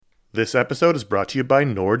This episode is brought to you by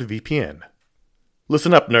NordVPN.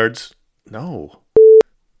 Listen up, nerds. No.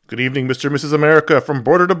 Good evening, Mr. and Mrs. America, from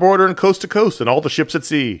border to border and coast to coast and all the ships at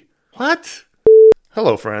sea. What?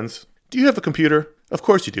 Hello, friends. Do you have a computer? Of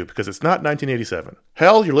course you do, because it's not 1987.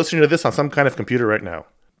 Hell, you're listening to this on some kind of computer right now.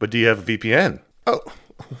 But do you have a VPN? Oh,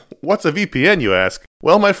 what's a VPN, you ask?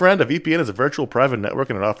 Well, my friend, a VPN is a virtual private network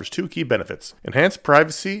and it offers two key benefits: enhanced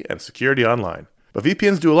privacy and security online. But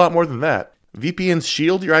VPNs do a lot more than that. VPNs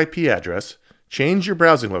shield your IP address, change your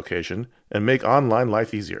browsing location, and make online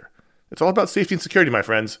life easier. It's all about safety and security, my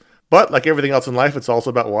friends. But like everything else in life, it's also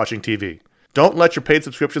about watching TV. Don't let your paid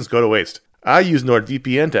subscriptions go to waste. I use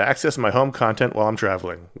NordVPN to access my home content while I'm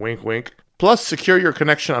traveling. Wink, wink. Plus, secure your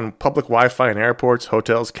connection on public Wi-Fi in airports,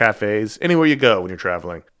 hotels, cafes, anywhere you go when you're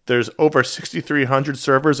traveling. There's over 6,300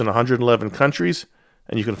 servers in 111 countries,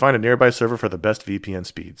 and you can find a nearby server for the best VPN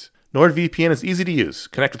speeds. NordVPN is easy to use.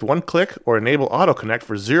 Connect with one click or enable auto-connect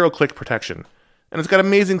for zero-click protection. And it's got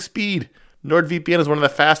amazing speed. NordVPN is one of the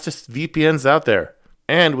fastest VPNs out there.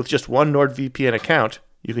 And with just one NordVPN account,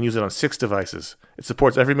 you can use it on 6 devices. It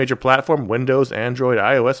supports every major platform: Windows, Android,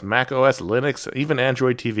 iOS, macOS, Linux, even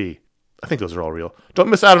Android TV. I think those are all real. Don't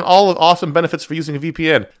miss out on all the awesome benefits for using a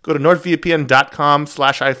VPN. Go to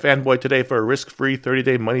nordvpn.com/ifanboy today for a risk-free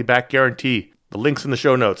 30-day money-back guarantee. The link's in the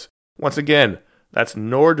show notes. Once again, that's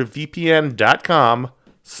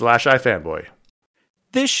nordvpn.com/ifanboy.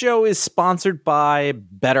 This show is sponsored by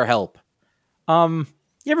BetterHelp. You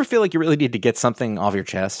ever feel like you really need to get something off your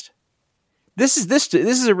chest? This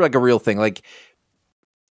is like a real thing. Like,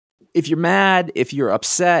 if you're mad, if you're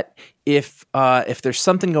upset, if there's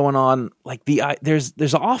something going on, like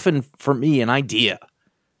there's often for me an idea.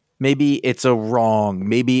 Maybe it's a wrong,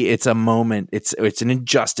 maybe it's a moment, it's an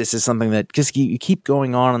injustice, is something that just you keep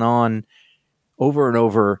going on and on over and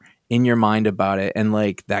over in your mind about it, and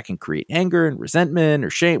like that can create anger and resentment or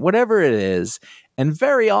shame, whatever it is. And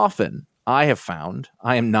very often, I have found,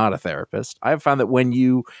 I am not a therapist, I have found that when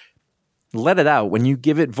you let it out, when you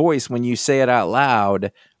give it voice, when you say it out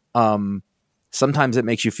loud, sometimes it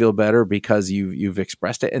makes you feel better because you've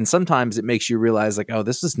expressed it, and sometimes it makes you realize like, oh,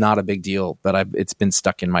 this is not a big deal, but it's been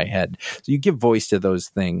stuck in my head. So you give voice to those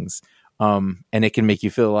things, and it can make you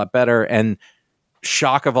feel a lot better. And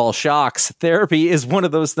shock of all shocks, therapy is one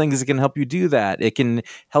of those things that can help you do that. It can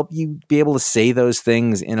help you be able to say those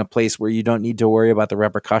things in a place where you don't need to worry about the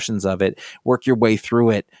repercussions of it, work your way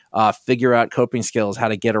through it, figure out coping skills, how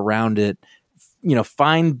to get around it,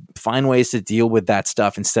 find ways to deal with that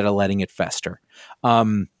stuff instead of letting it fester.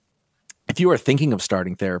 If you are thinking of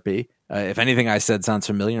starting therapy, if anything I said sounds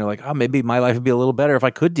familiar, you're like, oh, maybe my life would be a little better if I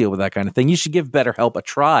could deal with that kind of thing, you should give BetterHelp a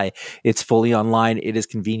try. It's fully online. It is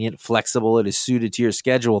convenient, flexible. It is suited to your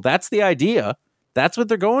schedule. That's the idea. That's what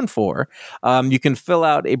they're going for. You can fill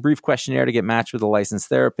out a brief questionnaire to get matched with a licensed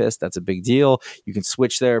therapist. That's a big deal. You can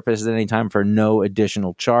switch therapists at any time for no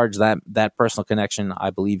additional charge. That personal connection, I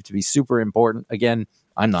believe, to be super important. Again,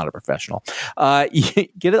 I'm not a professional.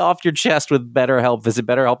 Get it off your chest with BetterHelp. Visit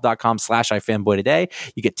BetterHelp.com/ifanboy today.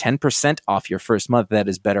 You get 10% off your first month. That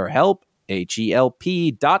is BetterHelp,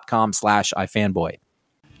 HELP.com/ifanboy.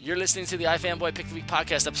 You're listening to the iFanboy Pick the Week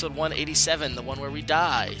podcast, episode 187, the one where we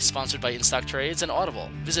die, sponsored by InStock Trades and Audible.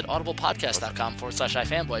 Visit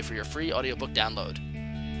audiblepodcast.com/ifanboy for your free audiobook download.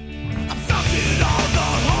 I'm stuck in all the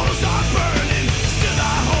holes are burning, still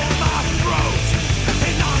I hold my throat,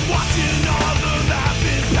 and I'm watching all the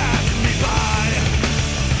laughing pass me by.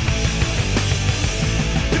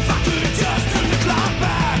 If I could just turn the clock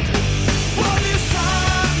back, well, this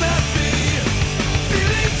time left me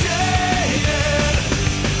feeling jaded.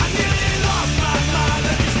 I nearly lost my mind.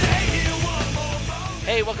 Let me stay here one more moment.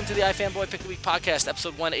 Hey, welcome to the iFanboy Pick the Week podcast,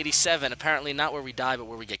 episode 187. Apparently not where we die, but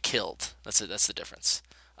where we get killed. That's the difference.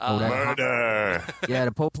 Murder! Yeah,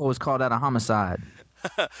 the popo was called out a homicide.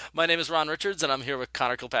 My name is Ron Richards, and I'm here with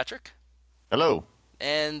Connor Kilpatrick. Hello.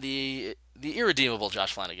 And the irredeemable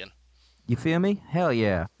Josh Flanagan. You feel me? Hell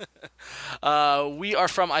yeah. We are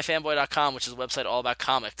from ifanboy.com, which is a website all about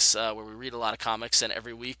comics, where we read a lot of comics, and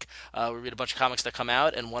every week we read a bunch of comics that come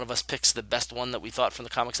out, and one of us picks the best one that we thought from the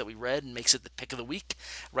comics that we read and makes it the pick of the week,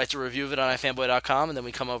 writes a review of it on ifanboy.com, and then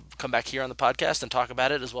we come back here on the podcast and talk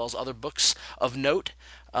about it, as well as other books of note.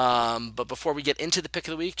 But before we get into the pick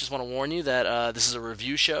of the week, just want to warn you that this is a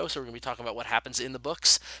review show, so we're going to be talking about what happens in the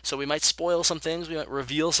books. So we might spoil some things, we might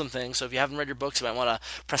reveal some things. So if you haven't read your books, you might want to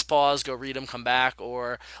press pause, go read them, come back,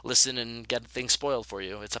 or listen and get things spoiled for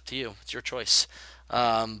you. It's up to you. It's your choice.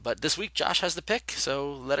 But this week, Josh has the pick,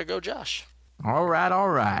 so let her go, Josh. All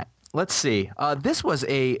right. Let's see. This was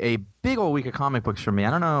a big old week of comic books for me.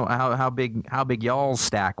 I don't know how big y'all's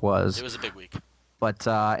stack was. It was a big week. But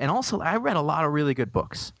and also I read a lot of really good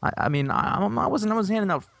books. I mean, I was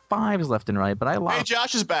handing out 5s left and right, but I Hey, lost.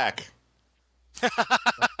 Josh is back.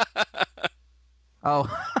 Oh,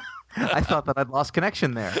 I thought that I'd lost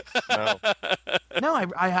connection there. No. No,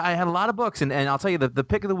 I had a lot of books, and I'll tell you the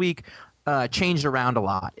pick of the week changed around a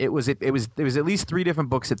lot. It was at least 3 different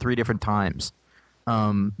books at 3 different times.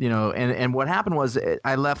 And what happened was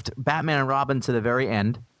I left Batman and Robin to the very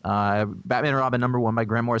end. Batman and Robin #1 by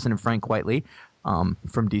Grant Morrison and Frank Quitely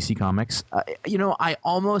from DC Comics. I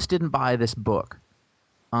almost didn't buy this book.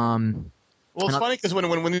 Well, it's funny because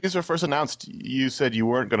when these were first announced, you said you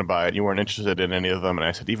weren't going to buy it. You weren't interested in any of them, and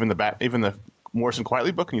I said even the Morrison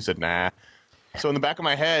Quietly book, and you said nah. So in the back of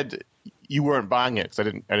my head, you weren't buying it because I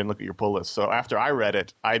didn't look at your pull list. So after I read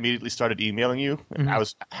it, I immediately started emailing you. And I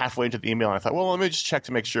was halfway into the email, and I thought, well, let me just check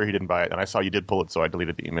to make sure he didn't buy it. And I saw you did pull it, so I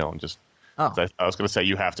deleted the email and just. Oh. I was going to say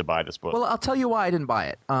you have to buy this book. Well, I'll tell you why I didn't buy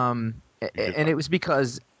it. And it was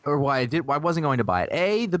because, or why I wasn't going to buy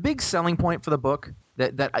it. The big selling point for the book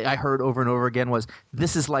that I heard over and over again was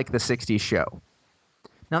this is like the '60s show.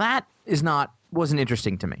 Now that wasn't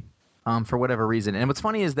interesting to me. For whatever reason. And what's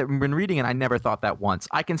funny is that when reading it, I never thought that once.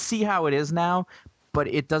 I can see how it is now, but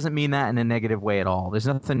it doesn't mean that in a negative way at all. There's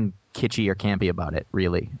nothing kitschy or campy about it,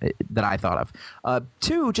 really, that I thought of.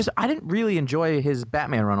 2, just I didn't really enjoy his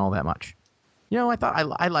Batman run all that much. I thought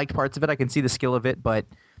I liked parts of it. I can see the skill of it, but,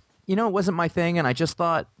 it wasn't my thing, and I just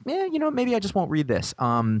thought, maybe I just won't read this.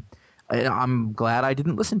 I'm glad I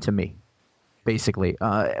didn't listen to me, basically.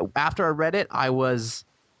 After I read it,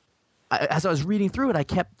 as I was reading through it, I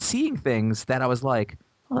kept seeing things that I was like,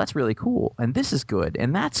 oh, that's really cool, and this is good,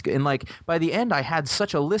 and that's good. And like by the end, I had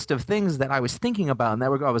such a list of things that I was thinking about, and I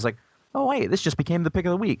was like, oh wait, this just became the pick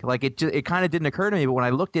of the week. Like it kind of didn't occur to me, but when I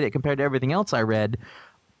looked at it compared to everything else I read,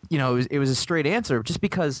 it was a straight answer. Just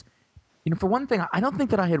because, for one thing, I don't think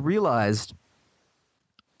that I had realized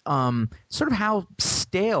sort of how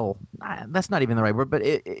stale. That's not even the right word, but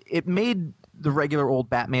it made the regular old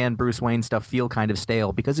Batman Bruce Wayne stuff feel kind of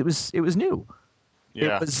stale because it was new.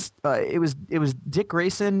 Yeah. It was Dick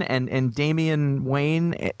Grayson and Damian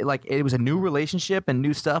Wayne. Like it was a new relationship and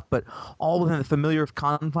new stuff, but all within the familiar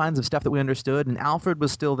confines of stuff that we understood. And Alfred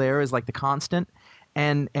was still there as like the constant.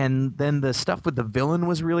 And then the stuff with the villain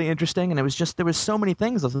was really interesting. And it was just there was so many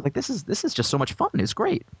things. I was like, this is just so much fun. It's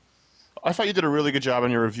great. I thought you did a really good job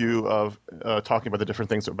in your review of talking about the different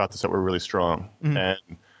things about this that were really strong. Mm-hmm. And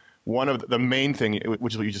one of the main thing,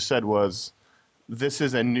 which is what you just said, was this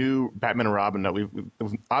is a new Batman and Robin that we've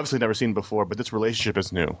obviously never seen before, but this relationship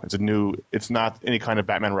is new. It's not any kind of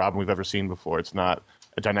Batman and Robin we've ever seen before. It's not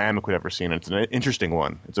a dynamic we've ever seen. It's an interesting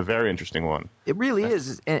one. It's a very interesting one. It really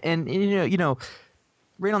is. And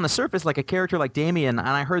right on the surface, like a character like Damian, and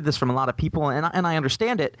I heard this from a lot of people, and I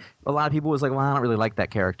understand it. A lot of people was like, well, I don't really like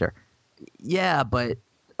that character. Yeah, but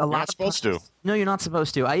You're not supposed to. No, you're not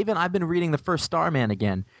supposed to. I've been reading the first Starman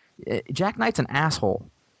again. Jack Knight's an asshole.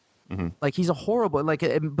 Mm-hmm. Like he's a horrible. Like,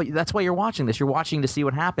 but that's why you're watching this. You're watching to see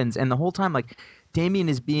what happens, and the whole time, like Damian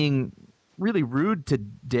is being really rude to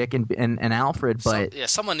Dick and Alfred. But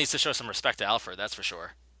someone needs to show some respect to Alfred. That's for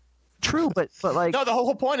sure. True, but like no. The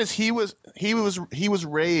whole point is he was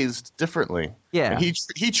raised differently. Yeah, and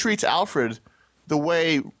he treats Alfred the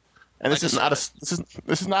way. And this is not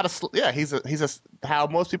a he's a how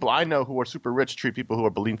most people I know who are super rich treat people who are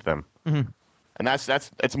beneath them. Mm-hmm. And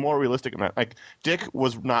it's more realistic than that. Like Dick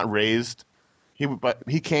was not raised, but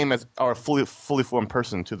he came as a fully formed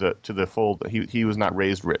person to the fold. He was not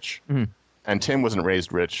raised rich, mm-hmm. And Tim wasn't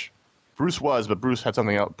raised rich. Bruce was, but Bruce had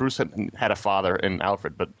something else. Bruce had a father in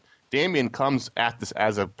Alfred, but Damian comes at this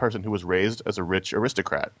as a person who was raised as a rich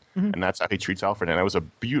aristocrat, mm-hmm. and that's how he treats Alfred. And it was a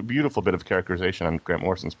beautiful bit of characterization on Grant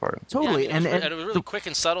Morrison's part. Totally, and it was really quick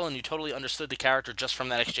and subtle, and you totally understood the character just from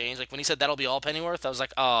that exchange. Like when he said that'll be all Pennyworth, I was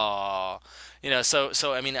like, oh,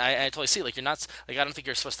 So I mean, I totally see. Like you're not like I don't think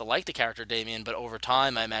you're supposed to like the character Damian, but over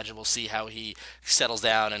time, I imagine we'll see how he settles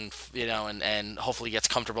down and and hopefully gets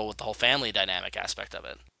comfortable with the whole family dynamic aspect of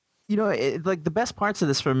it. Like the best parts of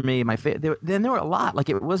this for me, there were a lot. Like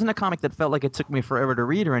it wasn't a comic that felt like it took me forever to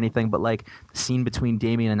read or anything, but like the scene between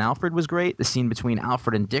Damian and Alfred was great. The scene between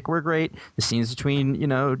Alfred and Dick were great. The scenes between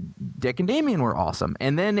Dick and Damian were awesome.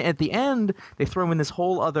 And then at the end, they throw in this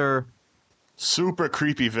whole other super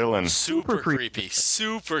creepy villain. Super creepy.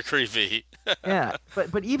 Yeah,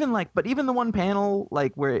 but even the one panel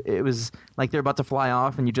like where it was like they're about to fly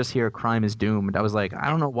off and you just hear "Crime is doomed." I was like, I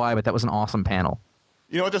don't know why, but that was an awesome panel.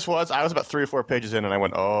 You know what this was? I was about 3 or 4 pages in, and I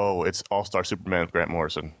went, "Oh, it's All-Star Superman with Grant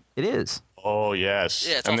Morrison." It is. Oh yes.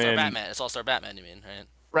 Yeah, it's All-Star Batman. It's All-Star Batman. You mean right?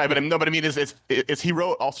 Right, but I mean, it's he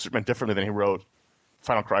wrote All-Star Superman differently than he wrote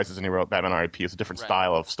Final Crisis and he wrote Batman R.I.P. It's a different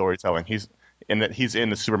style of storytelling. and that he's in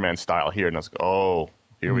the Superman style here, and I was like, oh,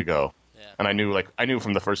 here we go. Yeah. And I knew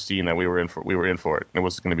from the first scene that we were in for it. It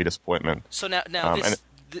was going to be disappointment. So now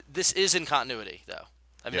this is in continuity, though.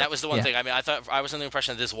 I mean, Yeah. that was the one thing. I mean, I was under the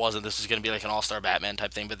impression that this wasn't. This was going to be like an all-star Batman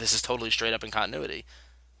type thing, but this is totally straight up in continuity.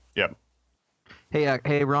 Yep.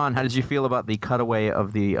 Hey, Ron, how did you feel about the cutaway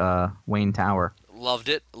of the Wayne Tower? Loved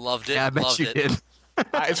it. Yeah, I bet loved you it. did.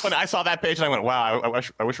 It's funny. I saw that page and I went, "Wow,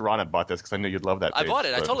 I wish Ron had bought this because I knew you'd love that." I page. bought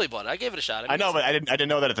it. I But- totally bought it. I gave it a shot. I know, but I didn't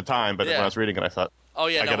know that at the time. But Yeah. when I was reading it, I thought, Oh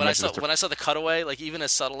yeah, I no. gotta mention this to- When I saw the cutaway, like even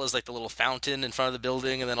as subtle as like the little fountain in front of the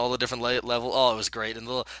building, and then all the different level. Oh, it was great. And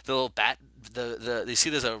the little bat. You see,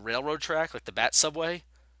 there's a railroad track, like the Bat Subway.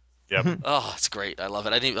 "Yep." Oh, it's great. I love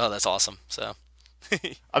it. That's awesome. So.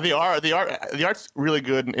 The art's really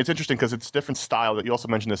good. And it's interesting because it's a different style. That you also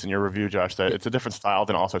mentioned this in your review, Josh. That it's a different style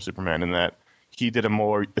than All-Star Superman in that he did a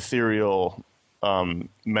more ethereal,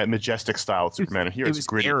 majestic style of Superman. And here it it's was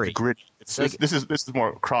gritty. airy. This is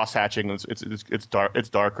more cross hatching. It's dark. It's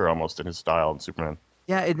darker almost in his style in Superman.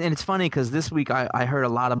 Yeah, and it's funny because this week I heard a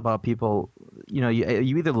lot about people. You know,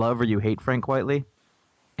 you either love or you hate Frank Whiteley,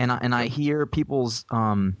 and I hear people's.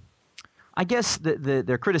 I guess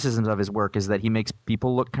their criticisms of his work is that he makes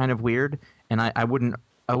people look kind of weird, and I wouldn't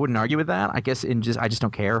argue with that. I guess I just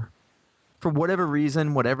don't care. For whatever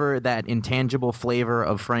reason, whatever that intangible flavor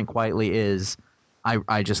of Frank Whiteley is,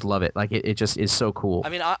 I just love it. Like it just is so cool. I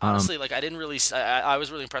mean, honestly, like I didn't really. I was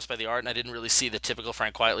really impressed by the art, and I didn't really see the typical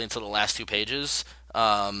Frank Whiteley until the last 2 pages,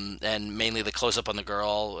 and mainly the close up on the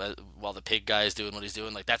girl while the pig guy is doing what he's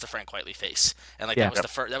doing. Like that's a Frank Whiteley face, and like Yeah.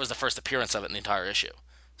 that was the first appearance of it in the entire issue.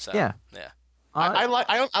 So Yeah. yeah. I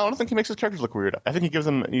don't think he makes his characters look weird. I think he gives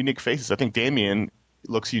them unique faces. I think Damian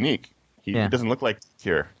looks unique. He doesn't look like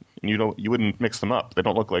here. And you wouldn't mix them up. They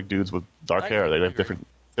don't look like dudes with dark I hair. They agree. have different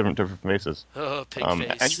faces. Oh, pig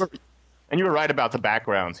face. And you were right about the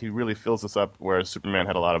backgrounds. He really fills this up, whereas Superman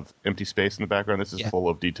had a lot of empty space in the background. This is full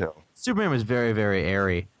of detail. Superman was very, very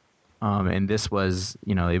airy, and this was,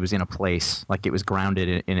 it was in a place, like it was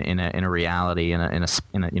grounded in a reality, in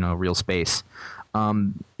a real space. I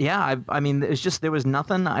mean, it's just there was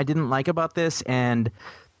nothing I didn't like about this, and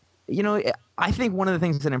I think one of the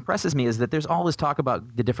things that impresses me is that there's all this talk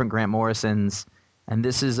about the different Grant Morrisons. And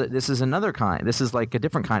this is another kind. This is like a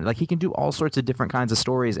different kind. Like he can do all sorts of different kinds of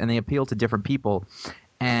stories, and they appeal to different people.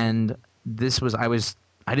 And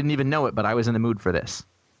I didn't even know it, but I was in the mood for this.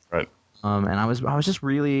 Right. And I was just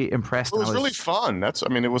really impressed. It was really fun.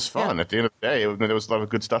 It was fun. Yeah. At the end of the day, there was a lot of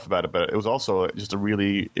good stuff about it, but it was also just that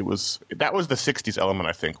was the '60s element.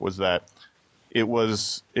 I think was that it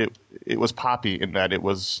was poppy in that it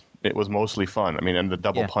was mostly fun. I mean, and the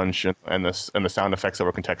double punch and the sound effects that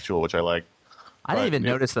were contextual, which I like. I didn't even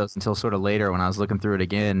notice those until sort of later when I was looking through it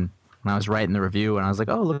again, when I was writing the review, and I was like,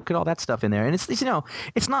 oh, look at all that stuff in there. And it's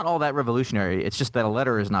it's not all that revolutionary. It's just that a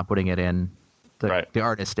letterer is not putting it in. The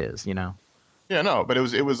artist is, Yeah, no, but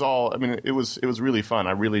it was all. I mean, it was really fun.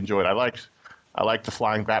 I really enjoyed it. I liked the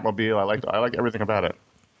flying Batmobile. I liked everything about it.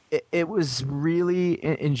 It was really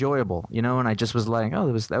enjoyable, and I just was like,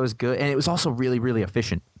 oh, that was good, and it was also really, really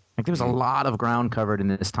efficient. Like there was a lot of ground covered in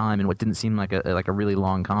this time in what didn't seem like a really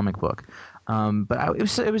long comic book. But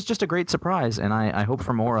it was just a great surprise, and I hope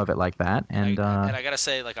for more of it like that. And I gotta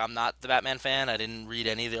say, like, I'm not the Batman fan. I didn't read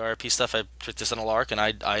any of the RP stuff. I picked this on a lark, and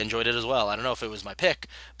I enjoyed it as well. I don't know if it was my pick,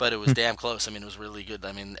 but it was damn close. I mean, it was really good.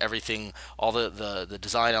 I mean, everything, all the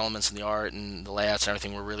design elements and the art and the layouts and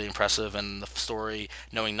everything were really impressive. And the story,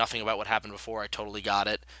 knowing nothing about what happened before, I totally got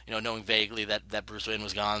it. Knowing vaguely that Bruce Wayne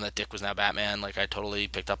was gone, that Dick was now Batman, like I totally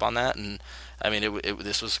picked up on that. And I mean,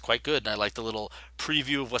 this was quite good. And I liked the little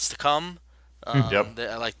preview of what's to come. Yep.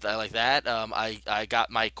 I like that. I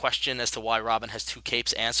got my question as to why Robin has 2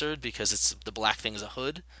 capes answered because it's the black thing is a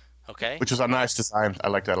hood. Okay. Which was a nice design. I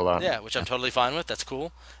like that a lot. Yeah, which I'm totally fine with. That's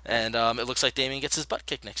cool. And it looks like Damian gets his butt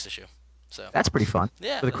kicked next issue. So that's pretty fun.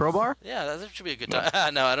 Yeah. With a crowbar? Yeah, that should be a good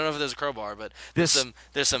time. No, I don't know if there's a crowbar, but there's some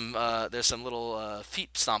little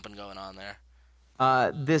feet stomping going on there.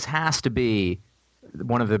 This has to be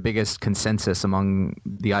one of the biggest consensus among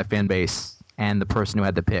the iFan base and the person who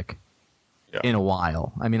had the pick. Yeah. In a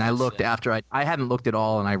while. I mean, I looked after I hadn't looked at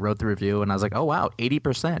all, and I wrote the review, and I was like, oh wow,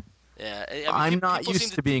 80%. Yeah, I mean, I'm not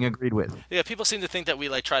used to being agreed with. Yeah, people seem to think that we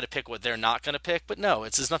like try to pick what they're not going to pick, but no,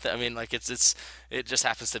 it's nothing. I mean, like it just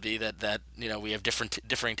happens to be that we have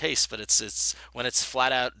differing tastes, but it's when it's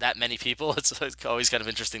flat out that many people, it's always kind of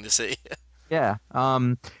interesting to see. Yeah.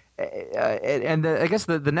 I guess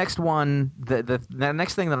the next one, the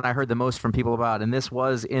next thing that I heard the most from people about, and this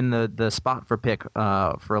was in the spot for pick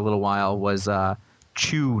for a little while, was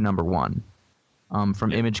Chew #1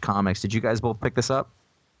 from Image Comics. Did you guys both pick this up?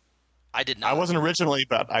 I did not. I wasn't originally,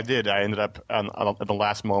 but I did. I ended up at the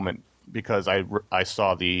last moment because I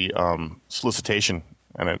saw the solicitation,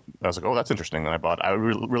 and I was like, oh, that's interesting. And I bought. I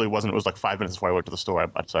really wasn't. It was like 5 minutes before I went to the store.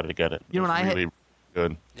 I decided to get it. You know, it was and I really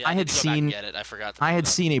good. Yeah, I need had to go back and seen- get it. I forgot. I had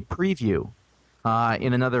seen a preview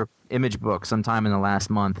in another Image book sometime in the last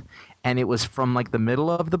month, and it was from like the middle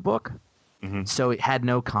of the book, so it had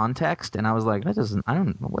no context, and I was like, that doesn't. I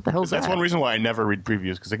don't know what the hell is That's that. one reason why I never read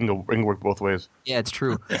previews because it can work both ways. Yeah, it's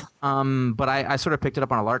true. But I sort of picked it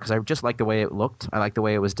up on a lark because I just liked the way it looked. I liked the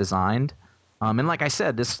way it was designed. And like I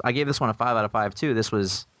said, I gave this one a 5 out of 5 too. This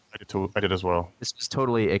was I did as well. This was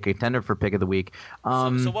totally a contender for pick of the week.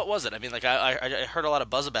 So what was it? I mean, like I heard a lot of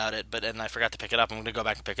buzz about it, and I forgot to pick it up. I'm going to go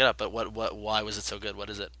back and pick it up. But why was it so good? What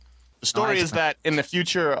is it? The story is that in the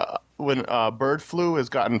future, when bird flu has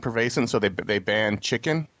gotten pervasive, so they ban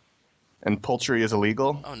chicken, and poultry is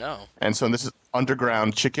illegal. Oh no! And so this is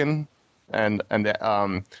underground chicken, and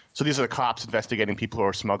so these are the cops investigating people who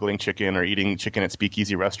are smuggling chicken or eating chicken at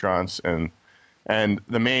speakeasy restaurants, and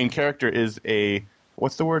the main character is a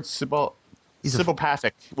what's the word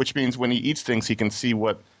Cybopathic, which means when he eats things, he can see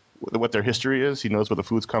what their history is. He knows where the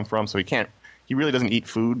foods come from, so he really doesn't eat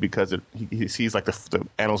food because he sees like the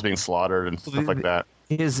animals being slaughtered and stuff like that.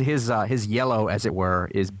 His yellow, as it were,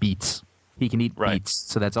 is beets. He can eat beets,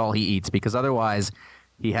 so that's all he eats. Because otherwise,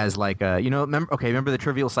 he has like remember the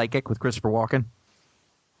Trivial Psychic with Christopher Walken?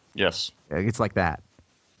 Yes, It's like that.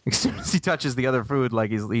 As soon as he touches the other food, like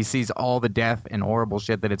he sees all the death and horrible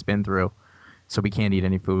shit that it's been through. So we can't eat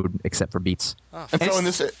any food except for beets. Oh, and so in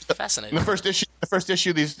this fascinating. In the first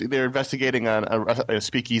issue, they're investigating a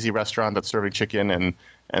speakeasy restaurant that's serving chicken,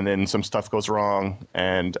 and then some stuff goes wrong,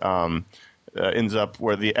 and ends up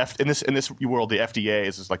where in this world the FDA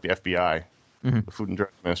is like the FBI, the Food and Drug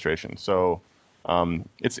Administration. So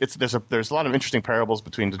there's a lot of interesting parables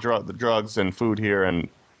between the drugs and food here,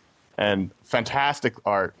 and fantastic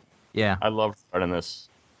art. Yeah, I love art in this.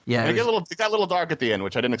 Yeah, it got a little dark at the end,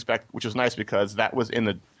 which I didn't expect, which was nice because that was in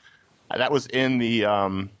the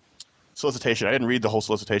solicitation. I didn't read the whole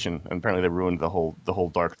solicitation, and apparently they ruined the whole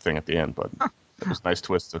dark thing at the end. But it was a nice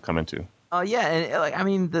twist to come into. Yeah, and I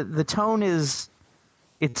mean the tone it's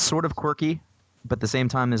sort of quirky, but at the same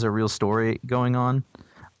time there's a real story going on.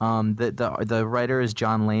 The writer is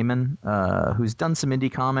John Layman, who's done some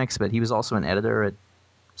indie comics, but he was also an editor at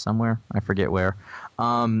somewhere, I forget where.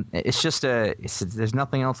 It's just there's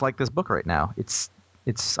nothing else like this book right now. It's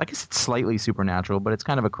I guess it's slightly supernatural, but it's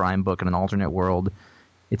kind of a crime book in an alternate world.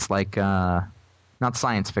 It's like not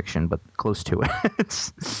science fiction, but close to it.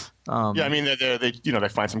 Yeah, I mean they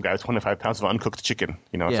find some guy with 25 pounds of uncooked chicken.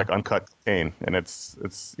 It's like uncut cocaine, and it's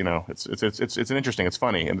an interesting. It's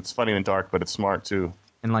funny, and it's funny and dark, but it's smart too.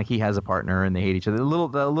 And like he has a partner, and they hate each other.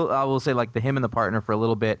 I will say, like him and the partner for a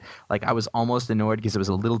little bit. Like I was almost annoyed because it was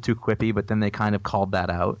a little too quippy, but then they kind of called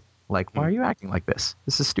that out. Like, why are you acting like this?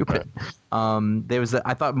 This is stupid. Right.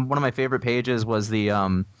 I thought one of my favorite pages was there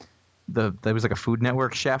was like a Food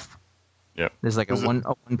Network chef. Yeah. There's like a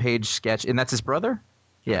one-page sketch, and that's his brother.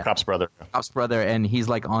 Yeah. Cop's brother, and he's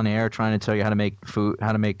like on air trying to tell you how to make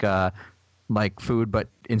food, but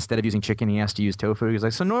instead of using chicken, he has to use tofu. He's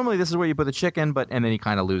like, so normally this is where you put the chicken, and then he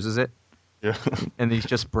kind of loses it. Yeah. And he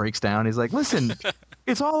just breaks down. He's like, listen,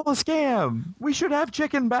 it's all a scam. We should have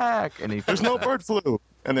chicken back. And there's no bird flu.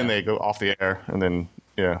 And then they go off the air, and then,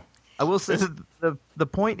 yeah. I will say the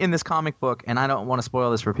point in this comic book, and I don't want to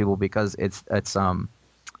spoil this for people because it's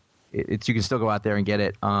you can still go out there and get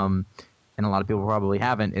it, and a lot of people probably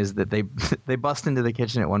haven't, is that they bust into the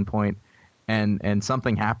kitchen at one point, and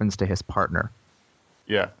something happens to his partner.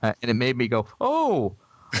 Yeah. And it made me go, oh.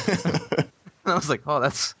 And I was like, oh,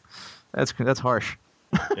 that's harsh.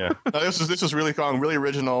 Yeah. No, this was really fun, really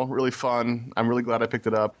original, really fun. I'm really glad I picked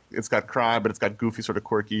it up. It's got crime, but it's got goofy, sort of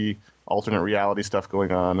quirky, alternate reality stuff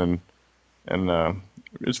going on, and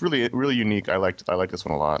it's really, really unique. I like this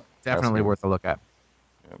one a lot. Definitely worth a look at.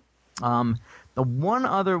 Yeah. The one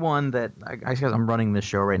other one that I guess I'm running this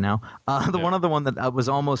show right now. One other one that it was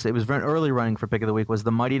very early running for pick of the week was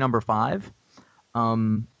The Mighty Number 5.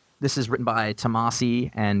 This is written by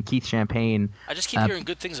Tomasi and Keith Champagne. I just keep hearing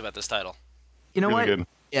good things about this title. You know really what? Good.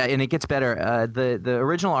 Yeah, and it gets better. The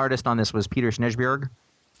original artist on this was Peter Schneebjerg.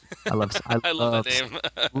 I love that name.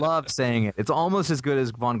 Love saying it. It's almost as good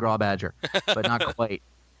as Von Graubadger, but not quite.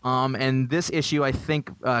 And this issue, I think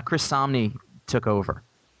Chris Samnee took over.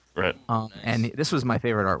 Right. Nice. And this was my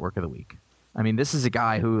favorite artwork of the week. I mean, this is a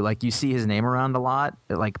guy who, like, you see his name around a lot.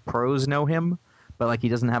 Like, pros know him, but like he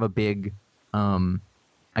doesn't have a big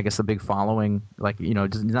I guess, a big following. Like,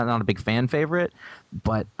 just not a big fan favorite,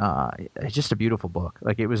 but it's just a beautiful book.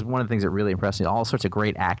 Like, it was one of the things that really impressed me. All sorts of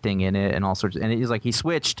great acting in it, and all sorts. And it was like you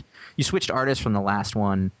switched artists from the last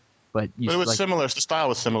one, but it was similar. The style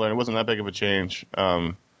was similar, and it wasn't that big of a change.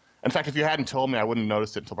 In fact, if you hadn't told me, I wouldn't have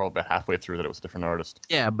noticed it until probably about halfway through that it was a different artist.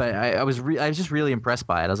 Yeah, but I was just really impressed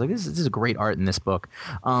by it. I was like, this is great art in this book.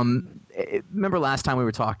 Remember last time we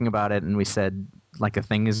were talking about it, and we said like a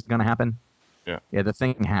thing is going to happen. Yeah, the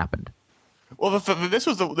thing happened. Well,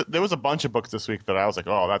 there was a bunch of books this week that I was like,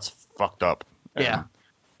 oh, that's fucked up.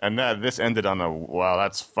 And this ended on a wow,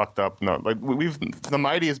 that's fucked up. No, like The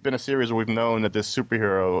Mighty has been a series where we've known that this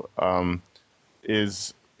superhero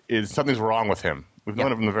is something's wrong with him. We've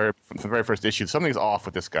known it from the very first issue. Something's off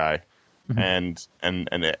with this guy, and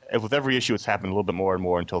with every issue, it's happened a little bit more and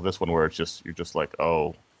more until this one, where you're just like,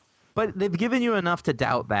 oh. But they've given you enough to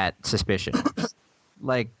doubt that suspicion.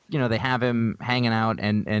 Like, they have him hanging out,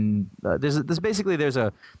 and there's one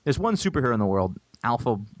superhero in the world,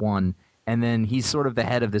 Alpha One, and then he's sort of the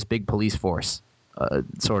head of this big police force,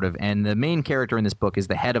 sort of. And the main character in this book is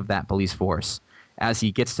the head of that police force, as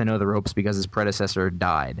he gets to know the ropes because his predecessor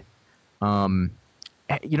died.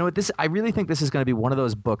 I really think this is going to be one of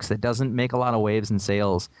those books that doesn't make a lot of waves in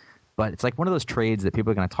sales, but it's like one of those trades that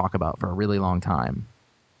people are going to talk about for a really long time.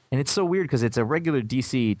 And it's so weird because it's a regular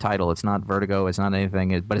DC title. It's not Vertigo. It's not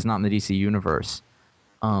anything, but it's not in the DC universe.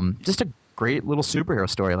 Just a great little superhero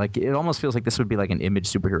story. Like, it almost feels like this would be like an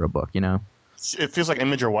Image superhero book, It feels like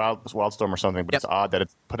Image or Wildstorm or something, but It's odd that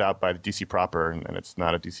it's put out by the DC proper and it's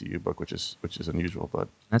not a DCU book, which is unusual. But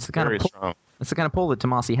that's the kind of strong. That's the kind of pull that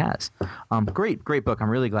Tomasi has. Great book. I'm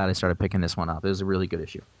really glad I started picking this one up. It was a really good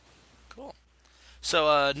issue. Cool.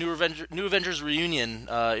 So, New Avengers Reunion,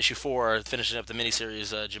 issue 4, finishing up the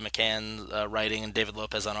miniseries. Jim McCann writing and David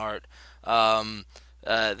Lopez on art.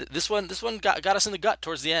 This one got us in the gut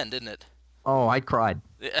towards the end, didn't it? Oh, I cried.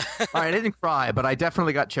 All right, I didn't cry, but I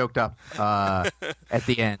definitely got choked up at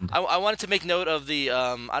the end. I wanted to make note of the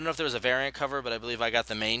I don't know if there was a variant cover, but I believe I got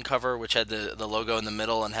the main cover, which had the logo in the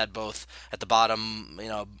middle and had both at the bottom,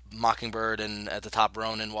 Mockingbird, and at the top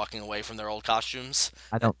Ronin walking away from their old costumes.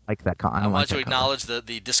 I don't like that. I wanted to acknowledge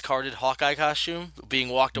the discarded Hawkeye costume being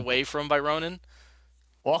walked away from by Ronin.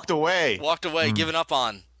 Walked away, given up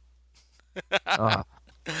on.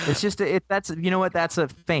 It's just that's a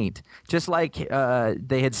feint. Just like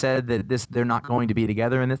they had said that they're not going to be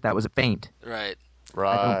together in this. That was a feint. Right.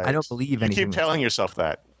 I don't believe anything. You keep telling yourself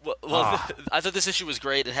that. Well, I thought this issue was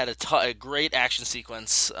great. It had a great action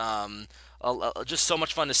sequence. Just so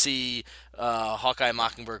much fun to see Hawkeye and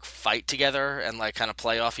Mockingbird fight together and like kind of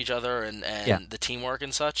play off each other and the teamwork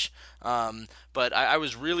and such. But I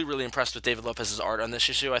was really, really impressed with David Lopez's art on this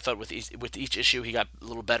issue. I thought with each issue he got a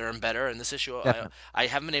little better and better. And this issue, I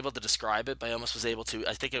haven't been able to describe it, but I almost was able to.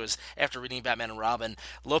 I think it was after reading Batman and Robin.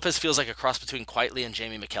 Lopez feels like a cross between Quietly and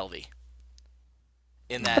Jamie McKelvey.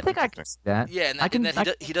 In that, I think I can see that. Yeah,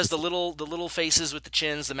 he does the little faces with the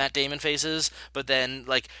chins, the Matt Damon faces, but then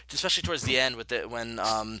like especially towards the end when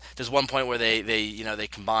there's one point where they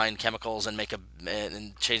combine chemicals and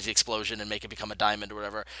and change the explosion and make it become a diamond or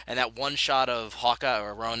whatever, and that one shot of Hawkeye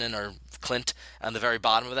or Ronin or Clint on the very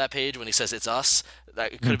bottom of that page when he says it's us,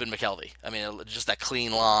 that it could have been McKelvey. I mean, just that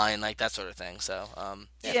clean line, like that sort of thing. So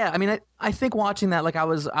I mean, I think watching that, like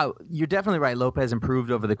you're definitely right. Lopez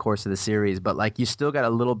improved over the course of the series, but like you still got a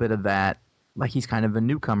little bit of that. Like he's kind of a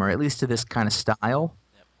newcomer, at least to this kind of style.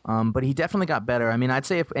 Yep. But he definitely got better. I mean, I'd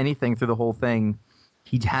say if anything, through the whole thing,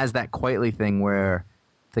 he has that Quietly thing where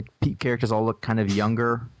the characters all look kind of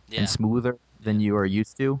younger and smoother than you are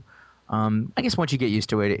used to. I guess once you get used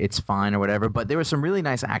to it, it's fine or whatever. But there were some really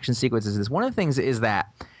nice action sequences. One of the things is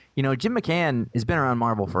that, Jim McCann has been around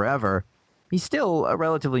Marvel forever. He's still a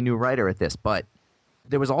relatively new writer at this, but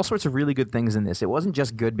there was all sorts of really good things in this. It wasn't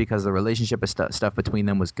just good because the relationship of stuff between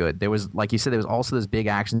them was good. There was, like you said, there was also this big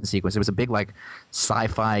action sequence. It was a big, like,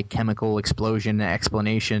 sci-fi chemical explosion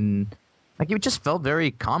explanation. Like, it just felt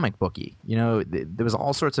very comic booky. There was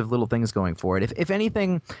all sorts of little things going for it. If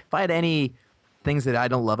anything, if I had any things that I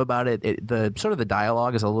don't love about it, the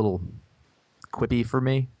dialogue is a little quippy for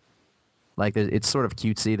me. Like it's sort of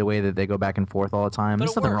cutesy the way that they go back and forth all the time. But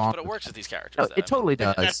There's nothing wrong. But it works with these characters. No, it totally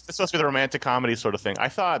does. It's supposed to be the romantic comedy sort of thing. I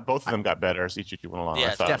thought both of them got better as each issue went along.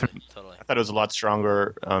 Yeah, definitely. Totally. I thought it was a lot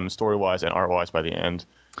stronger story-wise and art-wise by the end.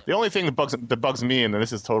 The only thing that bugs me, and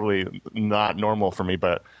this is totally not normal for me,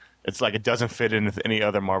 but it's like it doesn't fit in with any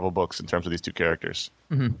other Marvel books in terms of these two characters.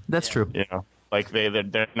 Mm-hmm. That's true. Like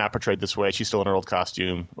they're not portrayed this way. She's still in her old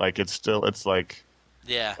costume. Like it's like.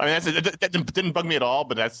 Yeah. I mean, that didn't bug me at all,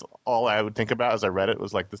 but that's all I would think about as I read it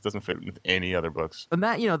was like, this doesn't fit with any other books. And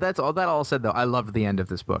that, that's all. That all said, though, I loved the end of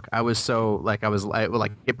this book. I was so like,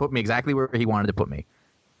 it put me exactly where he wanted to put me.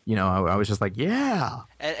 I was just like, yeah.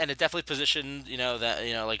 And it definitely positioned,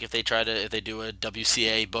 that like if they do a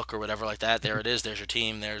WCA book or whatever like that, there it is. There's your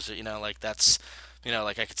team. There's that's,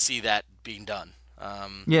 like I could see that being done.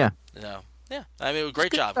 Yeah. Yeah. I mean,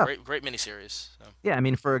 great job. Stuff. Great miniseries. So. Yeah, I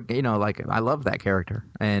mean, for like I love that character,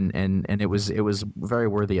 and it was very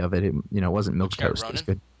worthy of it. It wasn't milquetoast. It was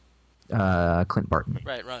good. Clint Barton.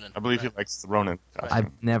 Right, Ronan. I believe he likes Ronan. Right.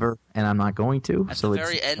 I've never, and I'm not going to. At so the it's,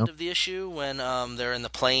 very end of the issue, when they're in the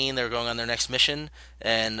plane, they're going on their next mission,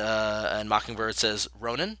 and Mockingbird says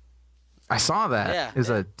Ronan. I saw that. Yeah, It was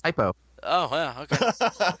a typo. Oh, yeah, okay.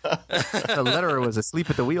 The letterer was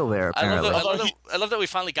asleep at the wheel there. Apparently. I love that we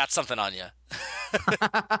finally got something on you.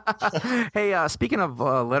 Hey, speaking of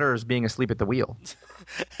letterers being asleep at the wheel.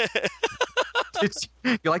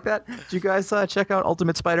 You like that? Did you guys check out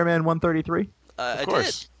Ultimate Spider-Man 133? Of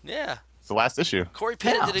course. I did. Yeah. It's the last issue. Corey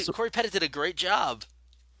Pettit did a great job.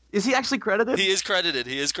 Is he actually credited? He is credited.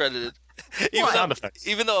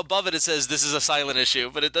 Even though above it says this is a silent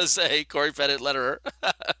issue, but it does say Corey Pettit letterer.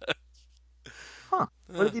 Huh.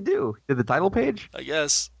 What did he do? Did the title page? I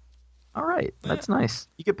guess. All right. That's nice.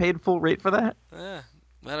 You get paid full rate for that? Yeah.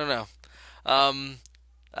 I don't know.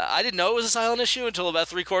 I didn't know it was a silent issue until about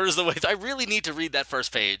 3/4 of the way. I really need to read that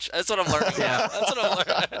first page. That's what I'm learning now. That's what I'm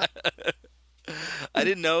learning. I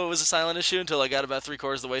didn't know it was a silent issue until I got about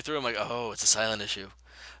 3/4 of the way through. I'm like, oh, it's a silent issue.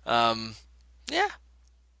 Yeah.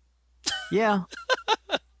 Yeah.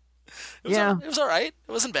 It was all right.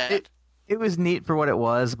 It wasn't bad. It was neat for what it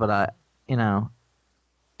was, but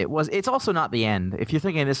it's also not the end. If you're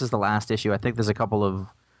thinking this is the last issue, I think there's a couple of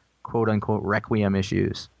quote unquote requiem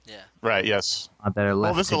issues. Yeah. Right. Yes. That are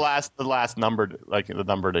left. Well, this is the last numbered, like the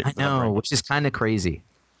numbered. I know, which is kind of crazy.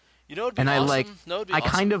 It'd be and awesome. I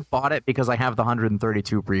kind of bought it because I have the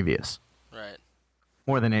 132 previous. Right.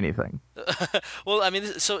 More than anything. Well, I mean,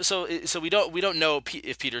 so we don't know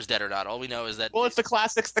if Peter's dead or not. All we know is that. Well, it's the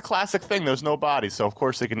classic thing. There's no body, so of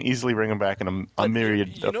course they can easily bring him back in a myriad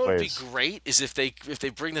of ways. You know what'd be great is if they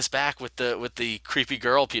bring this back with the creepy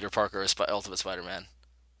girl Peter Parker as Ultimate Spider-Man.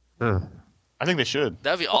 I think they should.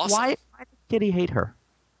 That'd be awesome. Why did Kitty hate her?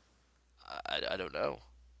 I don't know.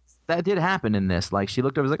 That did happen in this. Like she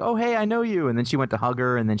looked over, was like, "Oh, hey, I know you," and then she went to hug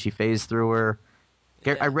her, and then she phased through her.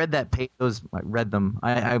 Yeah. I read that page. I read them.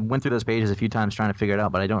 I went through those pages a few times trying to figure it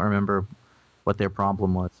out, but I don't remember what their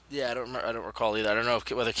problem was. Yeah, I don't recall either. I don't know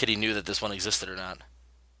whether Kitty knew that this one existed or not.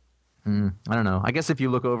 I don't know. I guess if you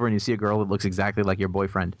look over and you see a girl that looks exactly like your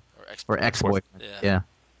boyfriend or ex-boyfriend, yeah.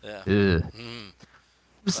 It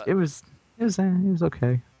was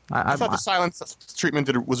okay. I thought the silence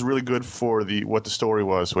treatment was really good for what the story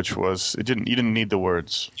was, which was you didn't need the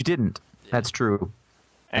words. You didn't. Yeah. That's true.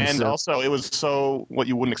 And also, it was so what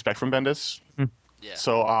you wouldn't expect from Bendis. Yeah.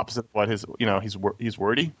 So opposite what he's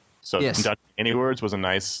wordy. So conducting any words was a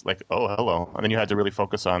nice oh hello, and then you had to really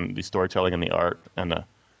focus on the storytelling and the art, and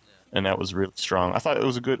that was really strong. I thought it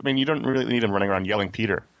was a good. I mean, you don't really need him running around yelling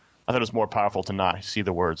Peter. I thought it was more powerful to not see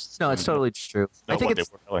the words. No, it's totally true. I think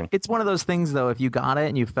it's one of those things though. If you got it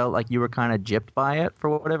and you felt like you were kind of gypped by it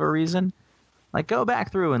for whatever reason. Go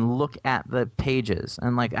back through and look at the pages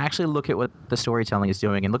and actually look at what the storytelling is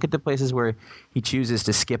doing and look at the places where he chooses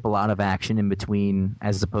to skip a lot of action in between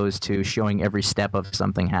as opposed to showing every step of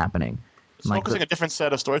something happening. It's focusing a different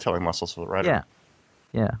set of storytelling muscles for the writer.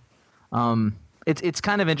 Yeah. It's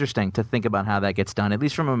kind of interesting to think about how that gets done, at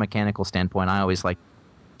least from a mechanical standpoint. I always like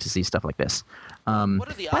to see stuff like this. What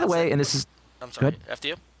are the odds? By the way, and this is... I'm sorry, after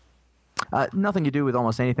you? Nothing to do with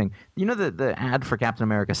almost anything. You know the ad for Captain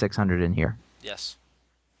America 600 in here? Yes.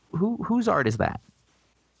 Whose art is that?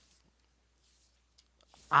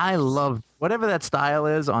 I love whatever that style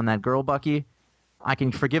is on that Girl Bucky. I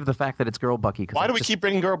can forgive the fact that it's Girl Bucky. Why do we keep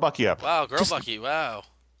bringing Girl Bucky up? Wow, Bucky, wow.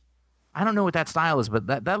 I don't know what that style is, but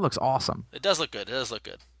that looks awesome. It does look good.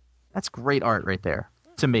 That's great art right there.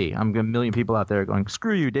 To me, I'm a million people out there going,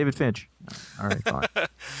 "Screw you, David Finch." All right, fine.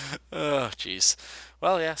 Oh, jeez.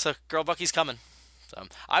 Well, yeah. So, Girl Bucky's coming.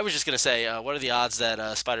 I was just gonna say, what are the odds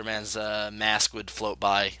that Spider-Man's mask would float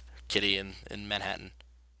by Kitty in Manhattan?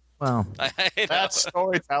 Well, that's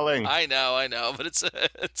storytelling. I know, but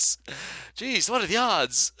it's. Geez, what are the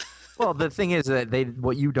odds? Well, the thing is that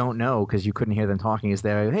what you don't know because you couldn't hear them talking is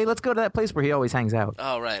hey, let's go to that place where he always hangs out.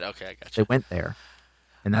 Oh, right. Okay, I got They you. went there,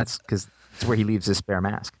 and that's because it's where he leaves his spare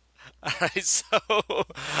mask. All right, so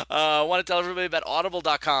I want to tell everybody about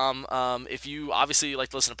Audible.com. If you obviously like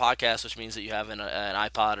to listen to podcasts, which means that you have an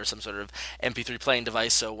iPod or some sort of MP3 playing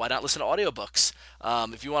device, so why not listen to audiobooks?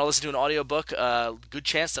 If you want to listen to an audiobook, good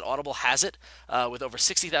chance that Audible has it, with over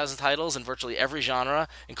 60,000 titles in virtually every genre,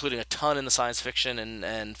 including a ton in the science fiction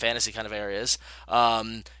and fantasy kind of areas.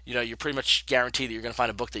 You're pretty much guaranteed that you're going to find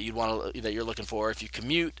a book that that you're looking for. If you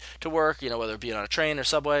commute to work, whether it be on a train or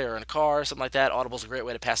subway or in a car or something like that, Audible's a great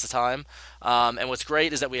way to pass the time. And what's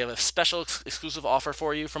great is that we have a special exclusive offer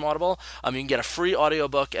for you from Audible. You can get a free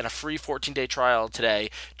audiobook and a free 14-day trial today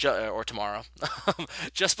or tomorrow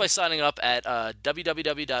just by signing up at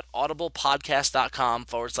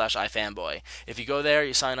www.audiblepodcast.com/ifanboy. If you go there,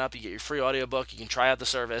 you sign up, you get your free audiobook, you can try out the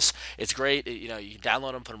service. It's great. You can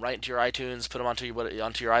download them, put them right into your iTunes, put them onto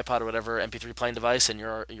your iPod or whatever MP3 playing device, and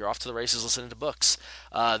you're off to the races listening to books.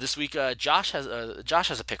 This week, Josh has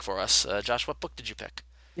a pick for us. Josh, what book did you pick?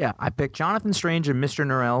 Yeah, I picked Jonathan Strange and Mr.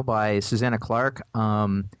 Norrell by Susanna Clarke.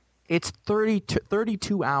 It's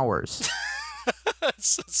 32 hours.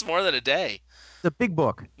 It's more than a day. It's a big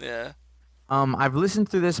book. Yeah. I've listened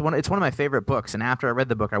through this one. It's one of my favorite books, and after I read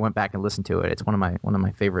the book, I went back and listened to it. It's one of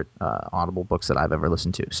my favorite Audible books that I've ever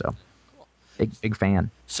listened to. So, big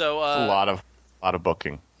fan. So a lot of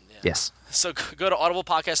booking. Yeah. Yes. So go to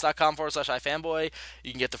audiblepodcast.com/ifanboy.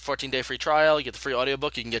 You can get the 14-day free trial. You get the free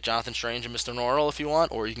audiobook. You can get Jonathan Strange and Mr. Norrell if you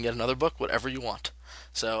want, or you can get another book, whatever you want.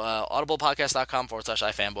 So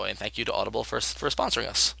audiblepodcast.com/ifanboy. And thank you to Audible for sponsoring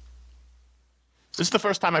us. This is the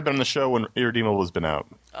first time I've been on the show when Irredeemable has been out.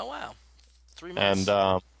 Oh, wow. 3 months.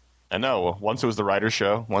 And I know. Once it was the writer's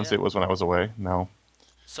show. Once it was when I was away. Now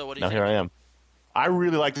what do you think? Here I am. I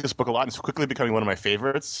really like this book a lot. It's quickly becoming one of my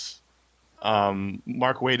favorites.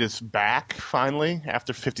 Mark Waid is back finally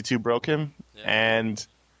after 52 broke him, and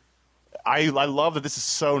I love that this is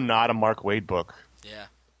so not a Mark Waid book. Yeah,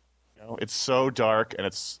 it's so dark, and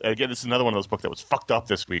this is another one of those books that was fucked up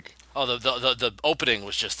this week. Oh, the opening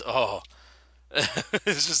was just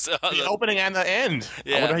it's just the opening and the end.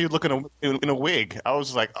 Yeah. I wonder how you look in a wig. I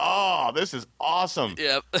was like, oh, this is awesome.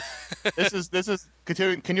 Yep. this is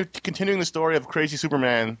continuing the story of Crazy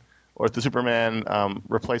Superman. Or the Superman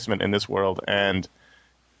replacement in this world, and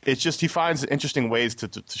it's just he finds interesting ways to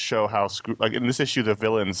show how like in this issue the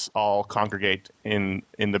villains all congregate in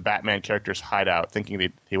the Batman character's hideout,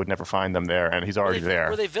 thinking he would never find them there, and he's already there.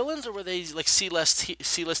 Were they villains or were they like C-list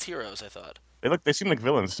heroes? I thought they seem like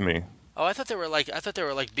villains to me. Oh, I thought they were like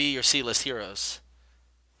B or C-list heroes.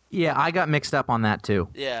 Yeah, I got mixed up on that too.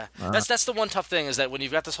 Yeah, that's the one tough thing is that when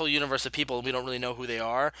you've got this whole universe of people and we don't really know who they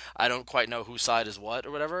are, I don't quite know whose side is what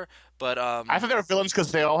or whatever. But I thought they were villains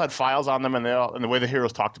because they all had files on them, and the way the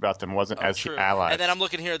heroes talked about them wasn't as true. allies. And then I'm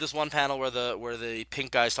looking here at this one panel where the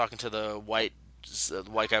pink guy's talking to the white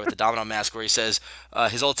guy with the domino mask, where he says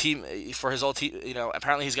his old team,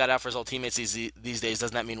 apparently he's got out for his old teammates these days.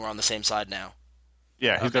 Doesn't that mean we're on the same side now?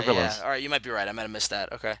 Yeah, he's got villains. Yeah. All right, you might be right. I might have missed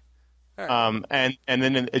that. Okay. Right. And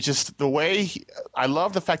then it's just the way I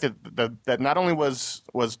love the fact that not only was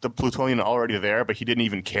the Plutonian already there, but he didn't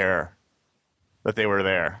even care that they were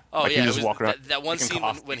there. Oh, like, yeah. he just walked around that one scene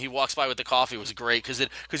when he walks by with the coffee was great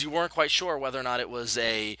because you weren't quite sure whether or not it was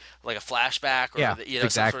a flashback or exactly.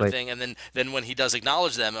 some sort of thing. And then when he does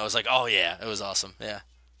acknowledge them, I was like, oh yeah, it was awesome. Yeah.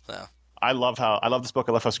 So. I love this book.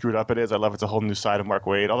 I love how screwed up it is. I love it's a whole new side of Mark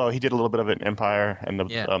Waid. Although he did a little bit of an Empire and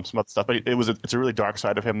some other stuff, but it's a really dark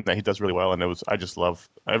side of him that he does really well. And I just love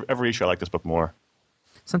every issue. I like this book more.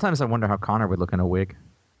 Sometimes I wonder how Connor would look in a wig.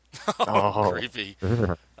 Oh, creepy!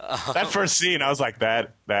 That first scene, I was like,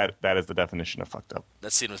 that is the definition of fucked up.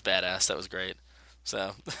 That scene was badass. That was great.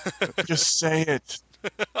 So just say it.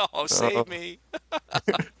 Oh, save me.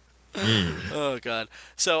 Oh god.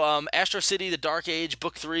 So Astro City: The Dark Age,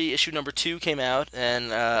 Book 3, Issue number 2 came out,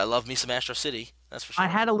 and I love me some Astro City. That's for sure. I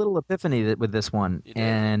had a little epiphany with this one,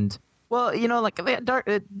 and well, like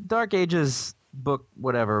the Dark Ages book,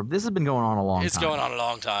 whatever. This has been going on a long time. It's going on a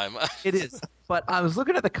long time. It is. But I was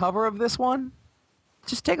looking at the cover of this one.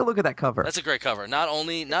 Just take a look at that cover. That's a great cover. Not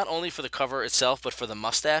only for the cover itself, but for the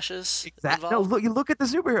mustaches. Exactly. No, look at the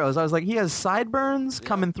superheroes. I was like, he has sideburns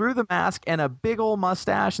coming through the mask and a big old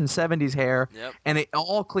mustache and 70s hair. Yep. And it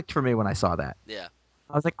all clicked for me when I saw that. Yeah.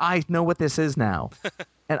 I was like, I know what this is now.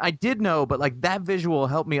 And I did know, but like that visual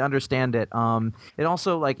helped me understand it. It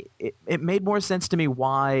also it made more sense to me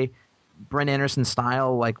why Brent Anderson's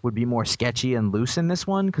style would be more sketchy and loose in this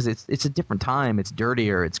one, because it's a different time. It's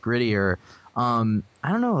dirtier. It's grittier. I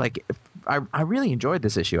don't know. I really enjoyed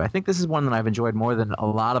this issue. I think this is one that I've enjoyed more than a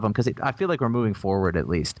lot of them because I feel like we're moving forward at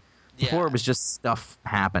least. Before it was just stuff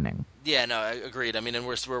happening. Yeah, no, agreed. I mean, and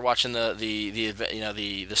we're watching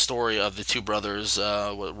the story of the two brothers,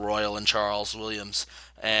 Royal and Charles Williams,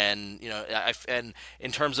 and and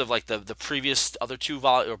in terms of like the previous other two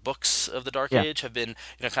books of the Dark Age have been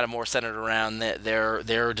kind of more centered around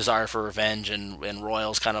their desire for revenge and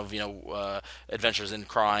Royal's kind of adventures in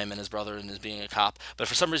crime and his brother and his being a cop. But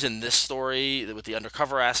for some reason, this story with the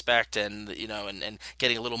undercover aspect and and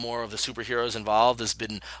getting a little more of the superheroes involved has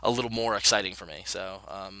been a little more exciting for me. So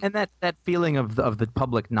and that feeling of the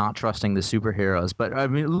public not trusting the superheroes, but I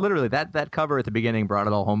mean, literally that cover at the beginning brought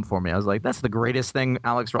it all home for me. I was like, that's the greatest thing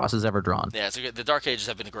Alex Ross has ever drawn. Yeah, the Dark Ages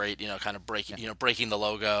have been great. Kind of breaking the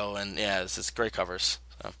logo, and it's great covers.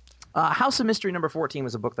 So. House of Mystery number 14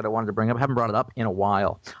 was a book that I wanted to bring up. I haven't brought it up in a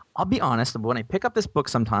while. I'll be honest, when I pick up this book,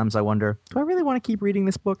 sometimes I wonder, do I really want to keep reading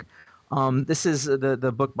this book? This is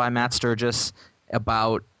the book by Matt Sturgis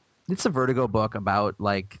about. It's a Vertigo book about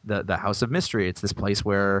like the House of Mystery. It's this place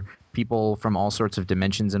where people from all sorts of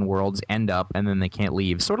dimensions and worlds end up, and then they can't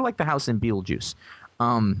leave. Sort of like the house in Beetlejuice.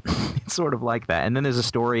 It's sort of like that. And then there's a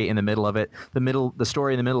story in the middle of it. The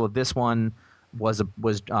story in the middle of this one was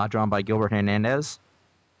drawn by Gilbert Hernandez.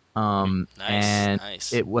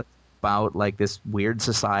 Nice. It was about like this weird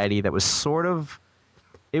society that was sort of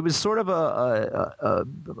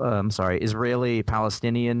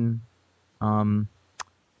Israeli-Palestinian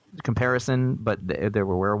comparison, but there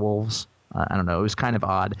were werewolves. I don't know. It was kind of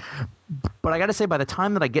odd. But I got to say, by the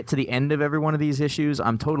time that I get to the end of every one of these issues,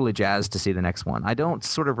 I'm totally jazzed to see the next one. I don't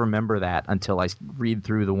sort of remember that until I read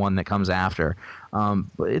through the one that comes after.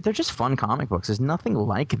 But they're just fun comic books. There's nothing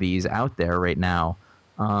like these out there right now.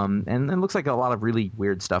 And it looks like a lot of really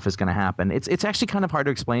weird stuff is going to happen. It's actually kind of hard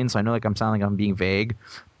to explain, so I know like I'm sounding like I'm being vague.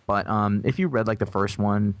 But if you read like the first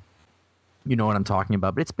one, you know what I'm talking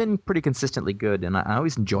about. But it's been pretty consistently good, and I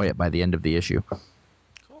always enjoy it by the end of the issue.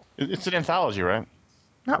 Cool. It's an anthology, right?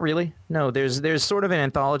 Not really. No, there's sort of an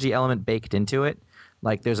anthology element baked into it.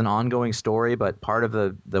 Like there's an ongoing story, but part of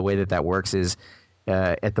the way that works is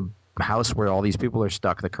at the house where all these people are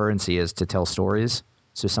stuck, the currency is to tell stories.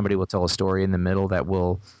 So somebody will tell a story in the middle that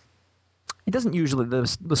will. It doesn't usually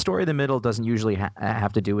the story in the middle doesn't usually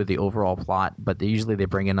have to do with the overall plot, but they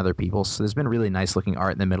bring in other people. So there's been really nice looking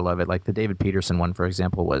art in the middle of it. Like the David Peterson one, for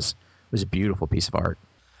example, was a beautiful piece of art.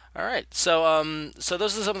 All right, so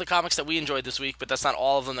those are some of the comics that we enjoyed this week, but that's not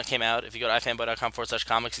all of them that came out. If you go to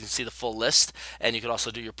ifanboy.com/comics, you can see the full list, and you can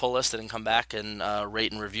also do your pull list and then come back and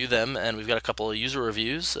rate and review them. And we've got a couple of user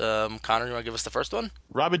reviews. Connor, you want to give us the first one?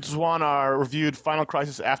 Robbie Zwanar reviewed Final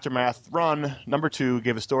Crisis Aftermath Run number 2,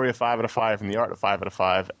 gave a story a 5 out of 5 and the art a 5 out of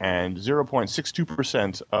 5, and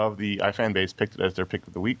 0.62% of the iFan base picked it as their pick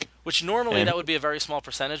of the week. Which normally that would be a very small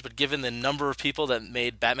percentage, but given the number of people that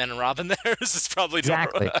made Batman and Robin theirs, it's probably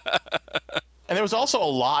exactly. And there was also a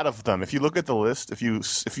lot of them. If you look at the list, if you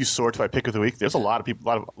sort by pick of the week, there's a lot of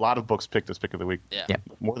people, a lot of books picked as pick of the week. Yeah.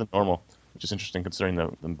 More than normal, which is interesting considering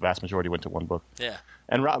the vast majority went to one book. Yeah.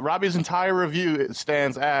 And Robbie's entire review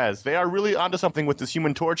stands as, they are really onto something with this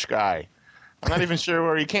Human Torch guy. I'm not even sure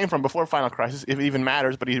where he came from before Final Crisis, if it even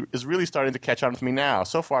matters, but he is really starting to catch on with me now.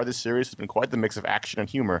 So far, this series has been quite the mix of action and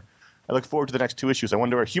humor. I look forward to the next 2 issues. I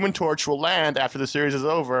wonder where Human Torch will land after the series is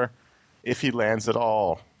over, if he lands at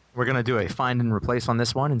all. We're going to do a find and replace on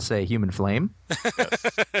this one and say Human Flame.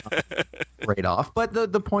 Right off. But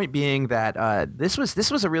the point being that this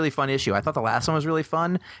was a really fun issue. I thought the last one was really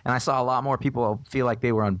fun, and I saw a lot more people feel like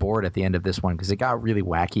they were on board at the end of this one because it got really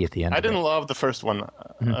wacky at the end. I didn't love the first one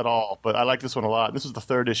at all, but I like this one a lot. This was the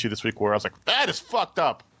 3rd issue this week where I was like, that is fucked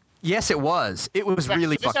up. Yes, it was. It was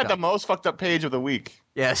really fucked up. This had the most fucked up page of the week.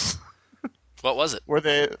 Yes. What was it? Where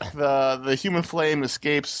the Human Flame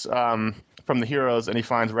escapes from the heroes, and he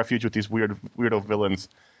finds refuge with these weirdo villains,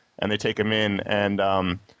 and they take him in, and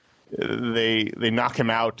they knock him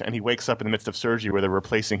out, and he wakes up in the midst of surgery where they're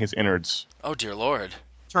replacing his innards. Oh, dear Lord.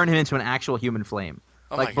 Turn him into an actual human flame.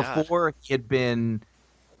 Oh, like my God. Before he had been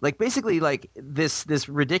like basically like this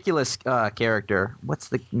ridiculous character. What's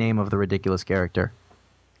the name of the ridiculous character?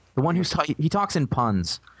 The one who's he talks in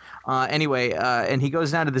puns. Anyway, and he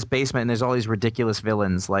goes down to this basement, and there's all these ridiculous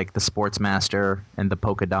villains like the Sportsmaster and the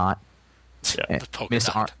Polka Dot. Yeah. The polka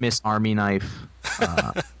dot. Miss Army Knife,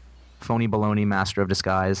 Phony Baloney, Master of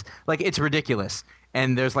Disguise. Like, it's ridiculous.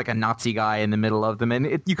 And there's like a Nazi guy in the middle of them,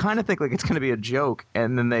 and you kind of think like it's going to be a joke,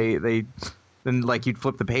 and then then like you'd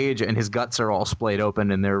flip the page, and his guts are all splayed open,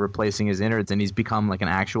 and they're replacing his innards, and he's become like an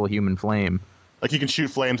actual human flame. Like he can shoot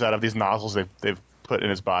flames out of these nozzles they've put in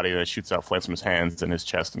his body, and it shoots out flames from his hands and his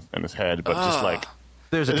chest and his head, but just like.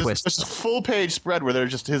 There's a twist. There's a full page spread where they're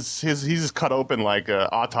just he's just cut open like an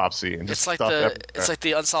autopsy and just It's like stuff everywhere. it's like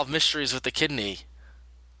the Unsolved Mysteries with the kidney.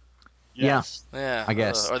 Yes. Yeah, I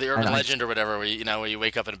guess. or the urban I- legend or whatever, where you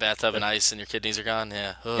wake up in a bathtub in ice and your kidneys are gone.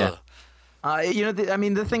 Yeah. Ugh. Yeah.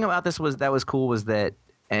 The thing about this was cool was that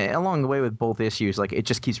along the way with both issues, like it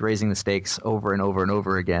just keeps raising the stakes over and over and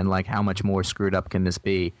over again. Like how much more screwed up can this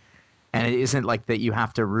be? And it isn't like that you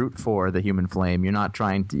have to root for the Human Flame. You're not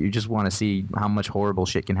trying to. You just want to see how much horrible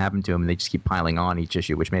shit can happen to him, and they just keep piling on each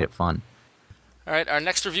issue, which made it fun. All right, our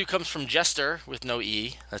next review comes from Jester with no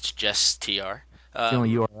E. That's Jess TR. It's the only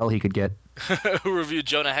URL he could get. Who reviewed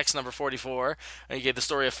Jonah Hex number 44, and he gave the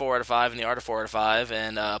story a 4 out of 5 and the art a 4 out of 5,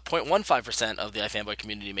 and 0.15% of the iFanboy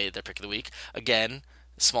community made it their pick of the week. Again,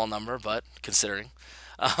 small number, but considering.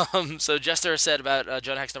 So Jester said about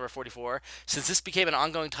Jonah Hex number 44, since this became an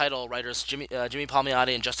ongoing title, writers Jimmy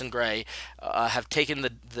Palmiotti and Justin Gray have taken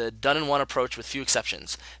the done-in-one approach with few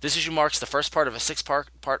exceptions. This issue marks the first part of a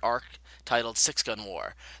 6-part arc titled Six Gun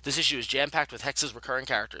War. This issue is jam-packed with Hex's recurring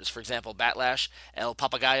characters, for example, Batlash, El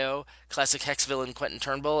Papagayo, classic Hex villain Quentin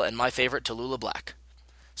Turnbull, and my favorite, Tallulah Black.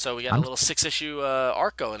 So we got a little 6-issue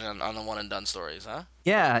arc going on the one-and-done stories, huh?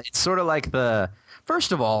 Yeah, it's sort of like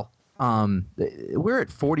first of all, we're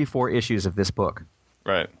at 44 issues of this book.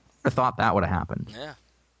 Right. I thought that would have happened. Yeah.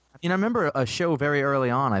 I remember a show very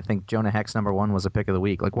early on, I think Jonah Hex number 1 was a pick of the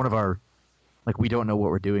week. Like one of our, we don't know what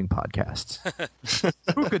we're doing podcasts.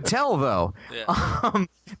 Who could tell, though? Yeah.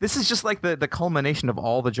 This is just like the culmination of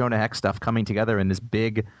all the Jonah Hex stuff coming together in this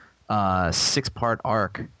big 6-part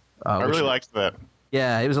arc. I really liked that.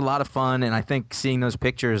 Yeah, it was a lot of fun, and I think seeing those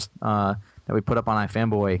pictures that we put up on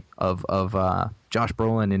iFanboy of Josh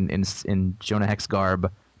Brolin in Jonah Hex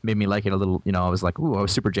garb made me like it a little. I was like, ooh, I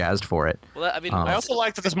was super jazzed for it. Well, I mean, I also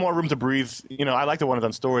like that there's more room to breathe. I like the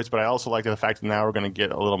one-and-done stories, but I also like the fact that now we're going to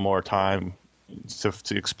get a little more time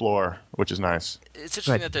to explore, which is nice. It's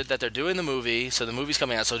interesting that they're doing the movie, so the movie's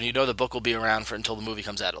coming out, so the book will be around for until the movie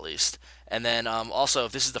comes out at least. And then also,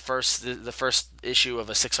 if this is the first issue of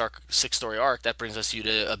a 6-story arc, that brings us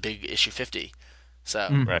to a big issue 50,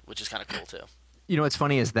 so which is kind of cool too. What's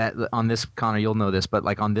funny is that on this, Connor, you'll know this, but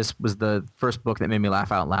on this was the first book that made me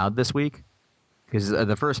laugh out loud this week, because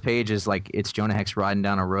the first page is it's Jonah Hex riding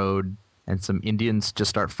down a road and some Indians just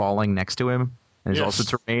start falling next to him. And there's also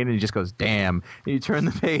terrain, and he just goes, damn. And you turn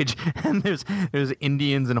the page, and there's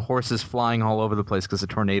Indians and horses flying all over the place because the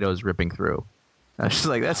tornado is ripping through. I was just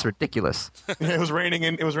like, that's ridiculous. It was raining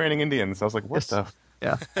Indians. I was like, what the?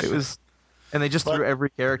 Yeah, it was. And they just threw every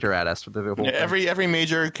character at us. With the whole thing. Every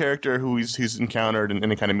major character who he's encountered in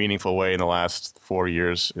any kind of meaningful way in the last 4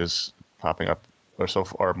 years is popping up,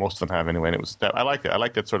 or most of them have anyway. And it was I like it. I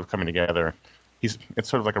like that sort of coming together. It's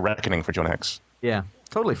sort of like a reckoning for Jonah Hex. Yeah,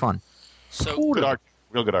 totally fun. So good art,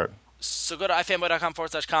 real good art. So go to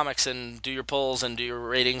ifanboy.com/comics and do your polls and do your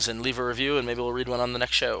ratings and leave a review, and maybe we'll read one on the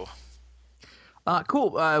next show.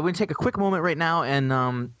 Cool. We're going to take a quick moment right now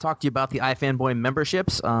and talk to you about the iFanboy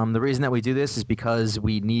memberships. The reason that we do this is because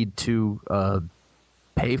we need to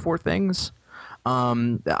pay for things.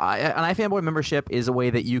 An iFanboy membership is a way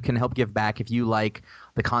that you can help give back if you like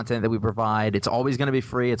the content that we provide. It's always going to be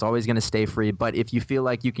free. It's always going to stay free. But if you feel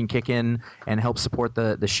like you can kick in and help support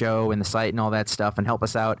the show and the site and all that stuff and help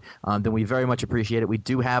us out, then we very much appreciate it. We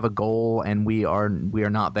do have a goal, and we are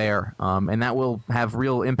not there, and that will have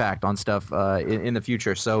real impact on stuff in the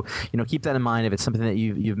future. So keep that in mind. If it's something that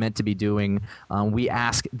you've meant to be doing, we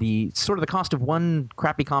ask the cost of one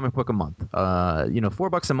crappy comic book a month.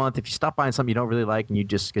 $4 a month. If you stop buying something you don't really like and you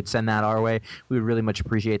just could send that our way, we would really much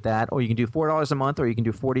appreciate that. Or you can do $4 a month, or you can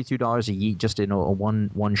do $42 a year just in a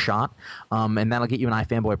one shot, and that'll get you an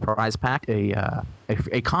iFanboy prize pack,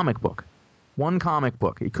 a comic book. One comic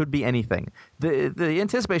book. It could be anything. The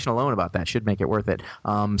anticipation alone about that should make it worth it.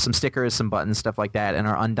 Some stickers, some buttons, stuff like that, and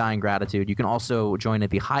our undying gratitude. You can also join at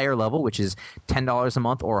the higher level, which is $10 a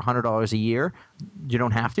month or $100 a year. You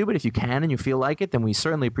don't have to, but if you can and you feel like it, then we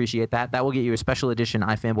certainly appreciate that. That will get you a special edition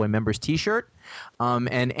iFanboy Members t-shirt.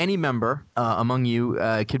 And any member among you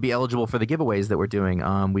could be eligible for the giveaways that we're doing.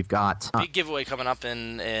 We've got big giveaway coming up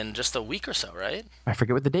in just a week or so, right? I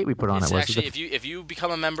forget what the date we put on it was. Actually, if you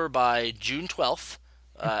become a member by June 12th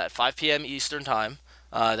at 5 p.m. Eastern Time,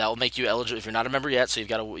 that will make you eligible. If you're not a member yet, so you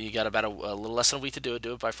got about a little less than a week to do it.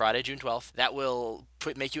 Do it by Friday, June 12th. That will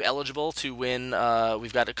make you eligible to win.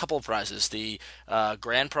 We've got a couple of prizes. The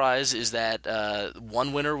grand prize is that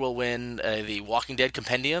one winner will win the Walking Dead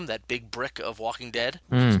compendium, that big brick of Walking Dead,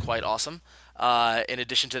 which is quite awesome. In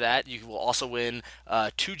addition to that, you will also win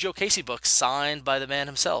 2 Joe Casey books signed by the man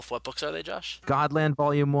himself. What books are they, Josh? Godland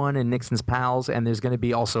Volume 1 and Nixon's Pals, and there's going to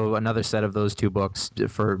be also another set of those 2 books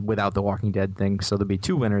for Without the Walking Dead thing, so there'll be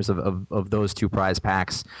 2 winners of those 2 prize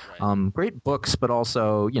packs. Right. Great books, but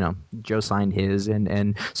also, Joe signed his,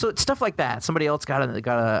 and so it's stuff like that. Somebody else got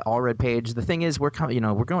a all red page. The thing is, we're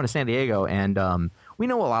going to San Diego, and we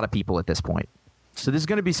know a lot of people at this point. So there's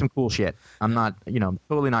going to be some cool shit. I'm not,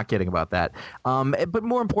 totally not kidding about that. But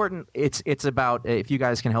more important, it's about if you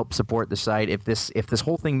guys can help support the site. If this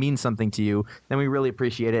whole thing means something to you, then we really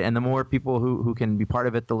appreciate it. And the more people who can be part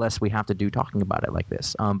of it, the less we have to do talking about it like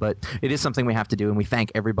this. But it is something we have to do, and we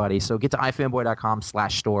thank everybody. So get to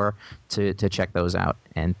ifanboy.com/store to check those out.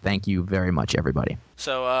 And thank you very much, everybody.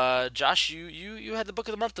 So, Josh, you had the book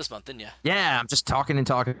of the month this month, didn't you? Yeah, I'm just talking and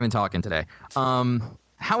talking and talking today.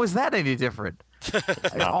 How is that any different?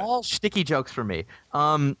 All sticky jokes for me.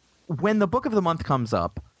 When the book of the month comes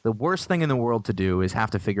up, the worst thing in the world to do is have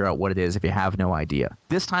to figure out what it is if you have no idea.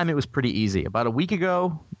 This time it was pretty easy. About a week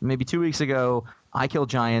ago, maybe 2 weeks ago, I Kill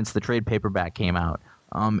Giants, the trade paperback, came out.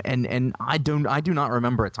 And I do not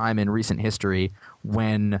remember a time in recent history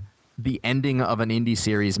when the ending of an indie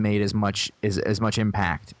series made as much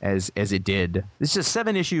impact as it did. This is a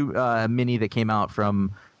 7-issue mini that came out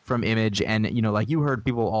from Image, and like you heard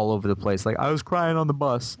people all over the place like, I was crying on the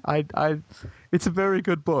bus. It's a very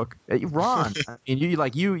good book. Ron, I mean,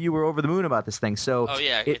 you were over the moon about this thing. So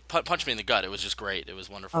it punched me in the gut. It was just great. It was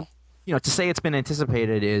wonderful. To say it's been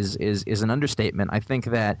anticipated is an understatement. I think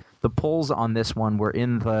that the polls on this one were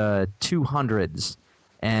in the 200s,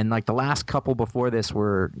 and like the last couple before this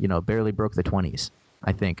were barely broke the 20s.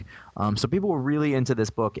 I think. So people were really into this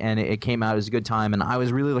book, and it came out as a good time, and I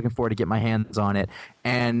was really looking forward to get my hands on it.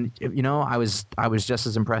 And I was just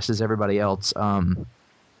as impressed as everybody else.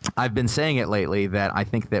 I've been saying it lately that I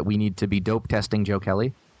think that we need to be dope testing Joe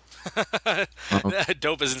Kelly.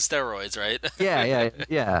 Dope is in steroids, right?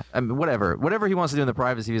 Yeah. I mean, whatever he wants to do in the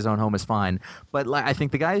privacy of his own home is fine. But I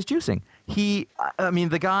think the guy is juicing. He's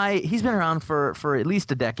been around for at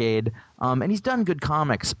least a decade, and he's done good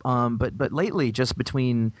comics. But lately, just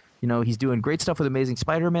between he's doing great stuff with Amazing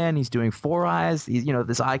Spider-Man. He's doing Four Eyes. He's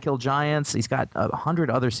this I Kill Giants. He's got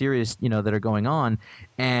 100 other series that are going on,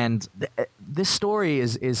 and this story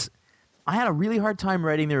is. I had a really hard time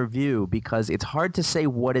writing the review because it's hard to say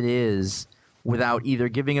what it is without either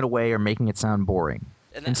giving it away or making it sound boring.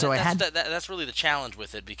 That's really the challenge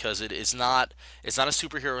with it, because it's not a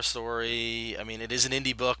superhero story. I mean, it is an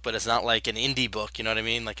indie book, but it's not like an indie book. You know what I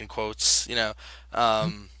mean? Like in quotes.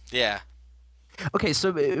 Yeah. Okay,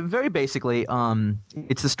 so very basically,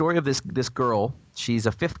 it's the story of this girl. She's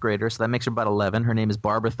a 5th grader, so that makes her about 11. Her name is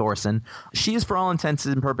Barbara Thorson. She is, for all intents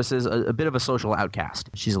and purposes, a bit of a social outcast.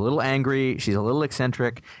 She's a little angry, she's a little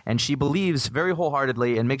eccentric, and she believes very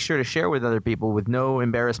wholeheartedly and makes sure to share with other people with no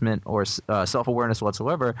embarrassment or self-awareness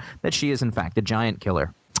whatsoever that she is, in fact, a giant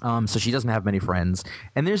killer. So she doesn't have many friends.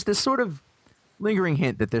 And there's this sort of lingering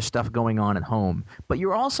hint that there's stuff going on at home. But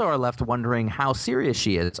you also are left wondering how serious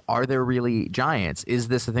she is. Are there really giants? Is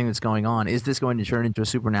this the thing that's going on? Is this going to turn into a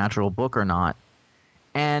supernatural book or not?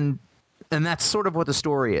 And that's sort of what the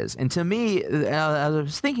story is. And to me, as I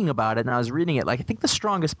was thinking about it and I was reading it, I think the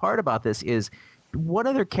strongest part about this is, what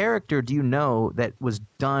other character do you know that was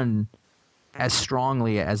done as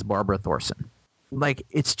strongly as Barbara Thorson?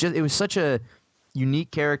 It was such a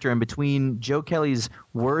unique character, and between Joe Kelly's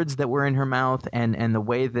words that were in her mouth and the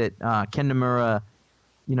way that Ken Nomura,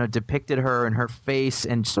 depicted her and her face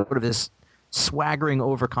and sort of this swaggering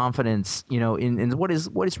overconfidence, in what is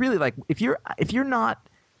really like, if you're not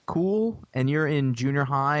cool and you're in junior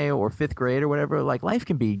high or 5th grade or whatever, like, life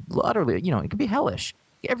can be utterly, it can be hellish.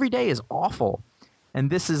 Every day is awful, and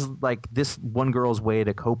this is like this one girl's way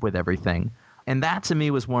to cope with everything. And that, to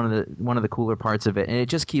me, was one of the cooler parts of it, and it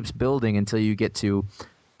just keeps building until you get to,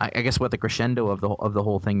 I guess, what the crescendo of the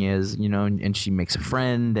whole thing is, and she makes a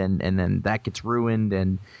friend, and then that gets ruined,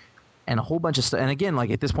 and a whole bunch of stuff. And again,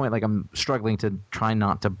 like, at this point, like, I'm struggling to try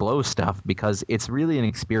not to blow stuff because it's really an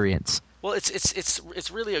experience. Well,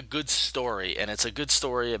 it's really a good story, and it's a good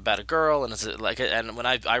story about a girl, and and when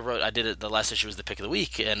I wrote, I did it. The last issue was the pick of the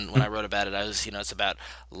week, and when I wrote about it, I was, it's about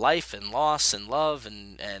life and loss and love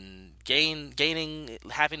and gaining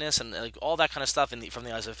happiness and like all that kind of stuff from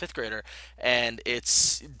the eyes of a 5th grader, and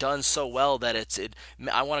it's done so well that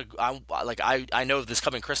I know this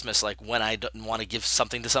coming Christmas, like, when I want to give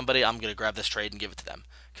something to somebody, I'm gonna grab this trade and give it to them,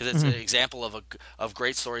 because it's an example of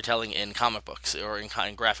great storytelling in comic books or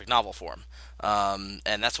in graphic novel form, and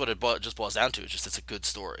that's what it just boils down to. It's a good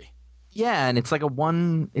story. Yeah, and it's like a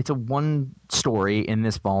one story in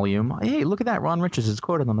this volume. Hey, look at that! Ron Richards is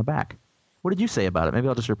quoted on the back. What did you say about it? Maybe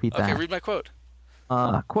I'll just repeat Okay, that. read my quote.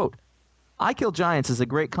 Quote, I Kill Giants is a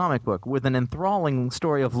great comic book with an enthralling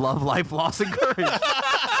story of love, life, loss, and courage.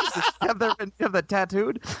 You have that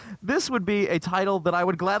tattooed? This would be a title that I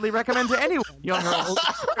would gladly recommend to anyone, young or old.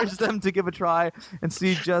 Encourage them to give a try and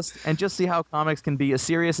see see how comics can be a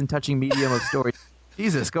serious and touching medium of story.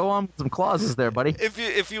 Jesus, go on with some clauses there, buddy.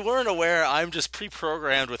 If you weren't aware, I'm just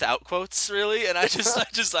pre-programmed with out quotes, really, and I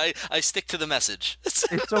stick to the message. It's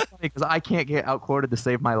so funny because I can't get outquoted to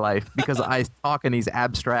save my life because I talk in these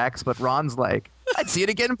abstracts, but Ron's like, I'd see it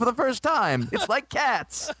again for the first time. It's like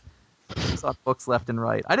Cats. I saw books left and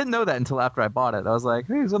right. I didn't know that until after I bought it. I was like,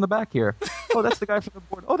 hey, who's on the back here? Oh, that's the guy from the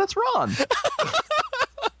board. Oh, that's Ron.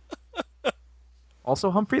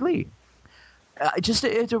 Also Humphrey Lee.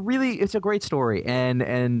 It's a great story,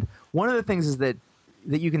 and one of the things is that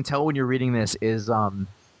you can tell when you're reading this is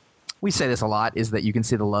we say this a lot, is that you can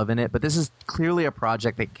see the love in it, but this is clearly a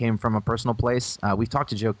project that came from a personal place. We've talked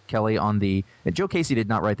to Joe Kelly on the Joe Casey did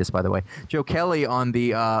not write this, by the way. Joe Kelly on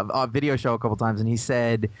the video show a couple times, and he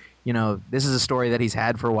said, this is a story that he's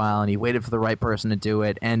had for a while, and he waited for the right person to do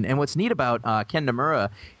it. And what's neat about Ken Nomura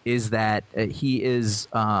is that he's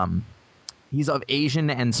of Asian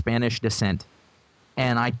and Spanish descent.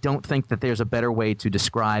 And I don't think that there's a better way to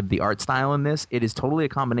describe the art style in this. It is totally a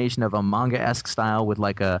combination of a manga-esque style with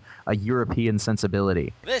like a European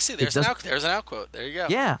sensibility. Yeah, see, there's an outquote. There you go.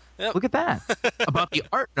 Yeah, Yep. Look at that. About the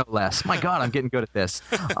art, no less. My God, I'm getting good at this.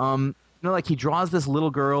 Like he draws this little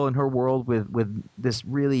girl in her world with this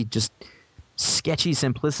really just sketchy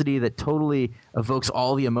simplicity that totally evokes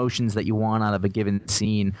all the emotions that you want out of a given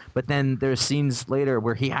scene. But then there's scenes later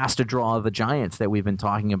where he has to draw the giants that we've been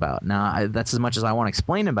talking about. Now, that's as much as I want to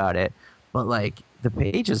explain about it, but like the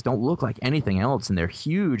pages don't look like anything else, and they're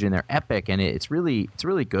huge and they're epic, and it's really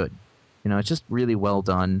good. It's just really well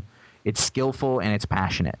done. It's skillful and it's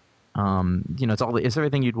passionate. It's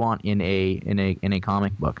everything you'd want in a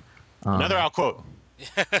comic book. Another outquote.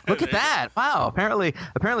 Look at that! Wow, apparently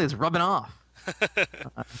it's rubbing off.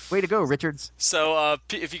 Way to go, Richards. So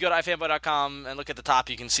if you go to ifanboy.com and look at the top,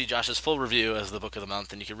 you can see Josh's full review as the book of the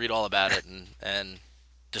month, and you can read all about it and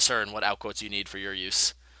discern what outquotes you need for your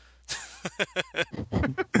use.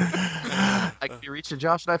 I can be reached at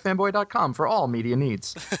josh@ifanboy.com for all media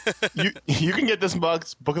needs. You can get this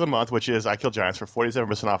month's book of the month, which is I Kill Giants, for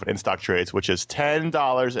 47% off at In-Stock Trades, which is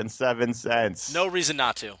 $10.07. No reason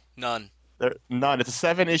not to. None. None. It's a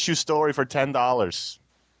 7-issue story for $10.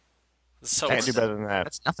 So Can't do better than that.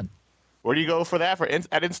 That's nothing. Where do you go for that?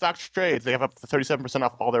 At In-Stock Trades, they have up to 37%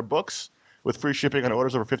 off all their books with free shipping on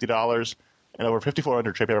orders over $50, and over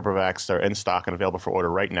 5,400 trade paperbacks are in stock and available for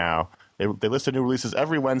order right now. They list their new releases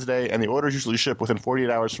every Wednesday, and the orders usually ship within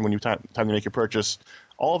 48 hours from when you time to make your purchase.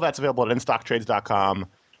 All of that's available at InStockTrades.com.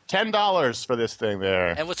 $10 for this thing there.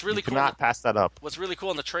 And what's really cool, cannot pass that up. What's really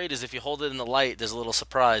cool in the trade is if you hold it in the light, there's a little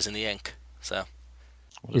surprise in the ink. So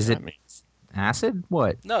What does Is that it- mean? Acid?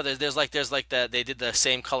 What? no, there's like that they did the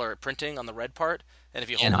same color printing on the red part, and if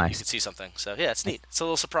you hold it, you Nice. can see something. So yeah, it's neat. It's a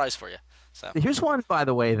little surprise for you. So Here's one, by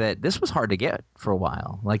the way, that this was hard to get for a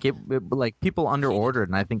while. Like like people under ordered,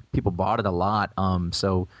 and I think people bought it a lot.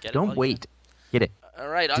 So Get it don't while you wait. Get it. all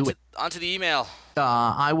right, Do onto the email.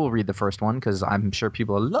 I will read the first one because I'm sure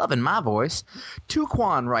people are loving my voice.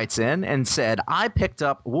 Tuquan writes in and said, I picked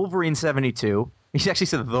up Wolverine 72. He actually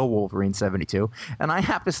said the Wolverine 72. And I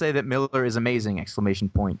have to say that Miller is amazing! Exclamation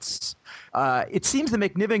points. It seems that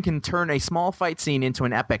McNiven can turn a small fight scene into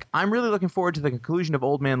an epic. I'm really looking forward to the conclusion of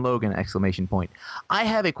Old Man Logan! Exclamation point. I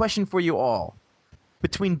have a question for you all.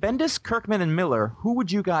 Between Bendis, Kirkman, and Miller, who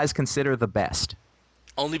would you guys consider the best?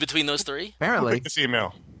 Only between those three? Apparently, Pick this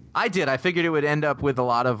email. I did. I figured it would end up with a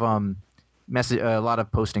lot of a lot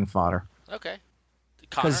of posting fodder. Okay.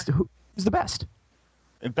 Connor? Because who's the best?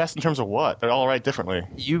 And best in terms of what? They're all right differently.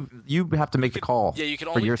 You have to make the call. Yeah, you can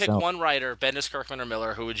for only pick yourself. one writer, Bendis, Kirkman, or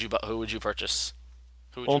Miller. Who would you purchase?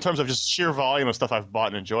 Who would Well, you in terms of just sheer volume of stuff I've bought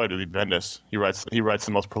and enjoyed, it would be Bendis. He writes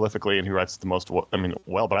the most prolifically, and he writes the most.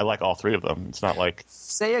 Well, but I like all three of them. It's not like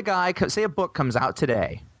Say a book comes out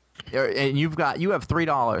today, and you have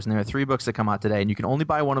 $3, and there are 3 books that come out today, and you can only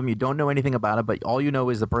buy one of them. You don't know anything about it, but all you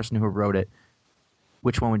know is the person who wrote it.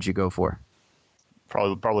 Which one would you go for?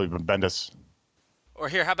 probably Bendis. Or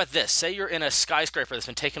here, how about this? Say you're in a skyscraper that's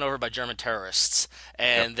been taken over by German terrorists,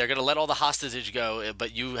 and they're going to let all the hostage go,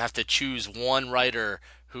 but you have to choose one writer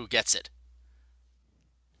who gets it.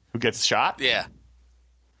 Who gets shot? Yeah.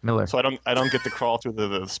 Miller. So I don't get to crawl through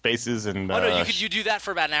the spaces and. Oh no, you do that for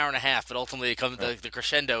about an hour and a half, but ultimately the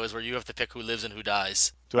crescendo is where you have to pick who lives and who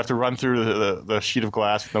dies. Do I have to run through the sheet of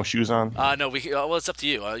glass with no shoes on? No, well, it's up to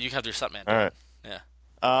you. You can have your stuntman. All right. Yeah.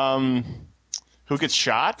 Who gets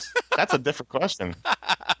shot? That's a different question. I'm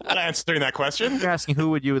not answering that question. You're asking who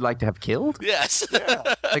would you like to have killed? Yes.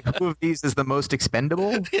 Like who of these is the most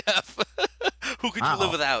expendable? Yeah. Who could you Wow.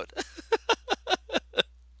 live without?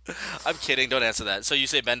 I'm kidding. Don't answer that. So you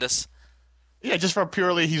say Bendis? Yeah, just for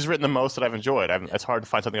purely, he's written the most that I've enjoyed. It's hard to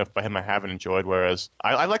find something by him I haven't enjoyed. Whereas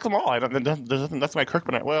I like them all. There's nothing, that's my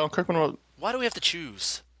Kirkman. Well, Kirkman wrote. Why do we have to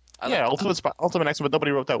choose? Ultimate X-Men, but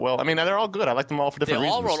nobody wrote that well. I mean, they're all good. I like them all for They different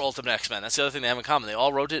reasons. all wrote Ultimate X-Men. That's the other thing they have in common. They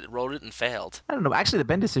all wrote it and failed. I don't know. Actually,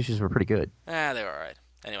 the Bendis issues were pretty good. They were all right.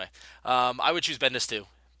 Anyway, I would choose Bendis too,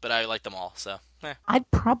 but I like them all. So,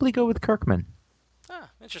 I'd probably go with Kirkman.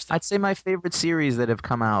 interesting. I'd say my favorite series that have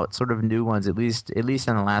come out, sort of new ones, at least in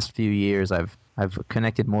the last few years, I've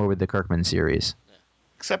connected more with the Kirkman series.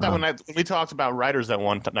 Except that when we talked about writers that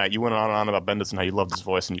one night, you went on and on about Bendis and how you loved his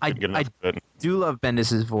voice and you couldn't get enough of it. Do love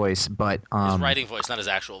Bendis' voice, but His writing voice, not his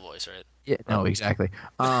actual voice, right? yeah, no, exactly.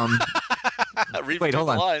 Read Wait, between hold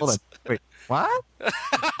the on. lines. Wait, what?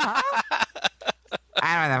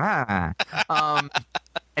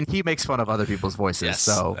 And he makes fun of other people's voices. Yes,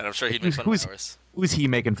 So and I'm sure he'd make fun of ours. Who's he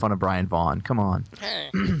making fun of Brian Vaughn? Come on.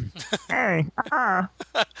 Hey, oh,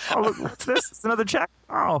 look, what's this? It's another check.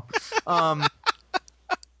 Oh,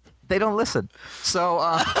 they don't listen. So,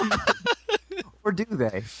 or do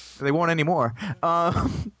they? They won't anymore.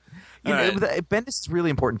 Bendis is really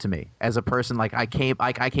important to me as a person. Like I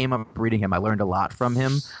came up reading him. I learned a lot from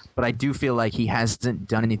him, but I do feel like he hasn't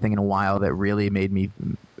done anything in a while that really made me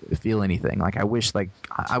feel anything. Like I wish, like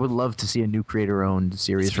I would love to see a new creator-owned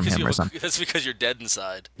series from him or something. That's because you're dead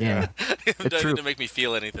inside. Yeah, It doesn't true. need to make me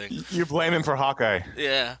feel anything. You blame him for Hawkeye.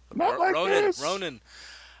 Yeah. Not like this. Ronan.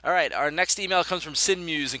 All right, our next email comes from Sin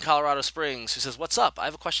Muse in Colorado Springs, who says, "What's up? I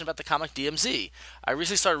have a question about the comic DMZ. I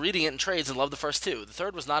recently started reading it in trades and loved the first two. The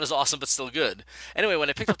third was not as awesome, but still good. Anyway, when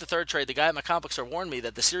I picked up the third trade, the guy at my comic book store warned me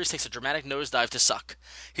that the series takes a dramatic nosedive to suck.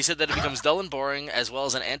 He said that it becomes dull and boring, as well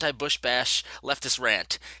as an anti-Bush bash leftist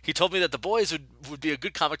rant. He told me that The Boys would be a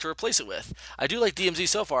good comic to replace it with. I do like DMZ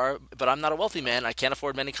so far, but I'm not a wealthy man. I can't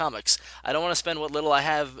afford many comics. I don't want to spend what little I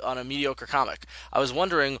have on a mediocre comic. I was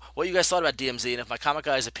wondering what you guys thought about DMZ and if my comic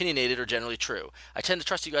guy is opinionated or generally true. I tend to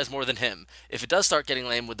trust you guys more than him. If it does start getting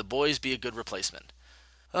lame, would The Boys be a good replacement?"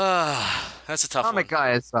 That's a tough Comic one.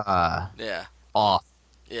 guy is Yeah. off.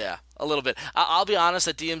 Yeah, a little bit. I'll be honest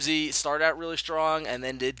that DMZ started out really strong and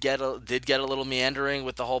then did get a little meandering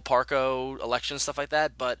with the whole Parco election stuff like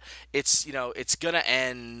that. But it's it's gonna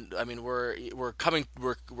end. I mean, we're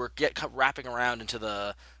wrapping around into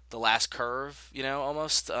the last curve,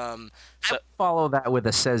 almost. So Follow that with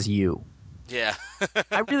a says you. yeah,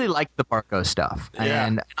 I really like the Parco stuff,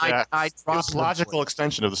 and I It dropped was a logical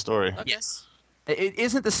extension of the story. yes. It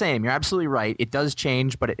isn't the same. You're absolutely right. It does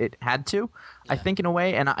change, but it had to, I think, in a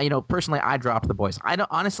way. And personally, I dropped The Boys. I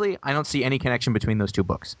don't see any connection between those two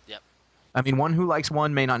books. Yep. I mean, one who likes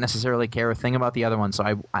one may not necessarily care a thing about the other one, so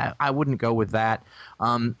I wouldn't go with that.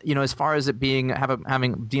 As far as it being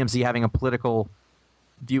having DMZ having a political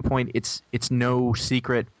viewpoint, it's no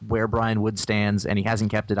secret where Brian Wood stands, and he hasn't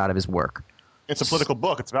kept it out of his work. It's a political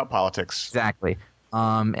book. It's about politics. Exactly.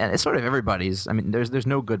 And it's sort of everybody's. I mean, there's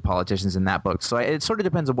no good politicians in that book, so it sort of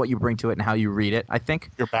depends on what you bring to it and how you read it, I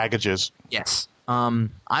think. Your baggages. Yes.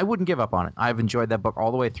 I wouldn't give up on it. I've enjoyed that book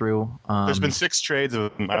all the way through. There's been 6 trades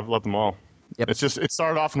of them. I've loved them all. Yep. It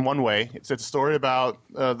started off in one way. It's a story about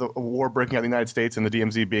the war breaking out in the United States and the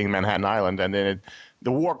DMZ being Manhattan Island, and then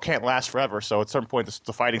the war can't last forever. So at some point,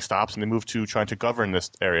 the fighting stops, and they move to trying to govern this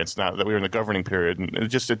area. It's not that we were in the governing period, and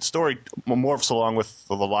its story morphs along with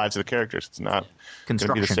the lives of the characters. It's not going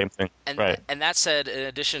to be the same thing, right? And that said, in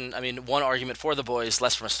addition, I mean, one argument for The Boys,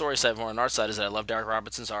 less from a story side, more on an art side, is that I love Derek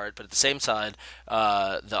Robertson's art, but at the same side,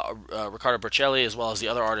 Ricardo Burchelli, as well as the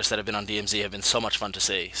other artists that have been on DMZ, have been so much fun to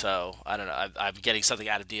see. So I don't know, I'm getting something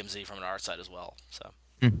out of DMZ from an art side as well. So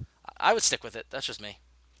I would stick with it. That's just me.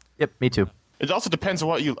 Yep, me too. It also depends on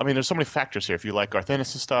what you. I mean, there's so many factors here. If you like Garth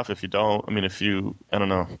Ennis' stuff, if you don't, I mean, I don't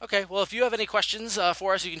know. Okay, well, if you have any questions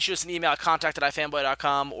for us, you can shoot us an email at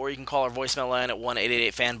contact@ifanboy.com, or you can call our voicemail line at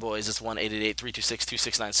 1-888-FANBOYS. It's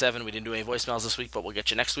 1-888-326-2697. We didn't do any voicemails this week, but we'll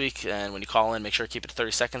get you next week. And when you call in, make sure to keep it to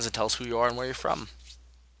 30 seconds and tell us who you are and where you're from.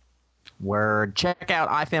 Word. Check out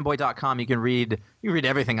ifanboy.com. You can read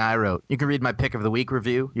everything I wrote. You can read my pick of the week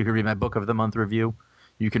review. You can read my book of the month review.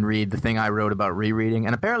 You can read the thing I wrote about rereading,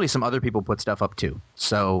 and apparently some other people put stuff up too.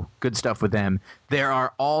 So good stuff with them. There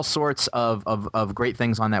are all sorts of great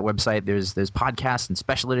things on that website. There's podcasts and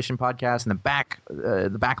special edition podcasts, and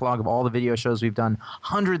the backlog of all the video shows we've done.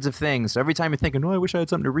 Hundreds of things. So every time you're thinking, oh, I wish I had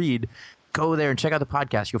something to read, go there and check out the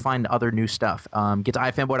podcast. You'll find other new stuff. Get to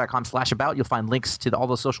ifanboy.com/about. You'll find links to all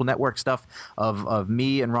the social network stuff of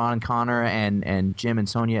me and Ron and Connor and Jim and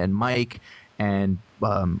Sonia and Mike. And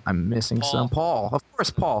I'm missing some. Paul. Of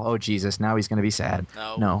course, Paul. Oh, Jesus. Now he's going to be sad.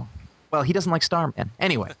 No. Well, he doesn't like Starman.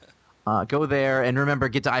 Anyway, go there. And remember,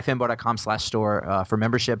 get to ifanboy.com/store for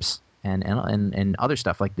memberships and other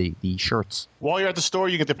stuff like the shirts. While you're at the store,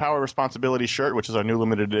 you get the Power Responsibility shirt, which is our new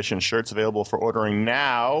limited edition shirts available for ordering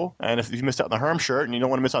now. And if you missed out on the Herm shirt and you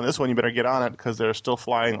don't want to miss on this one, you better get on it because they're still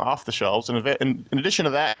flying off the shelves. And in addition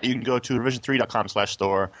to that, you can go to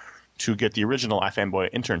revision3.com/store to get the original iFanboy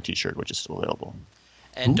intern t-shirt, which is still available.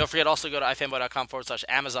 And don't forget also go to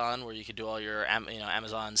ifanboy.com/Amazon, where you can do all your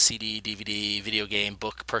Amazon CD, DVD, video game,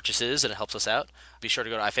 book purchases, and it helps us out. Be sure to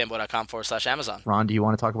go to ifanboy.com/Amazon. Ron, do you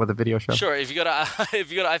want to talk about the video show? Sure. If you go to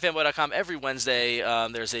ifanboy.com every Wednesday,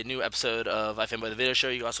 there's a new episode of iFanboy the Video Show.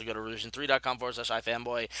 You also go to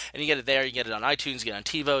revision3.com/ifanboy, and you get it there. You get it on iTunes, you get it on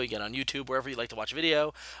TiVo, you get it on YouTube, wherever you like to watch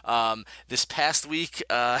video. This past week,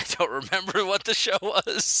 I don't remember what the show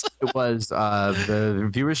was. It was the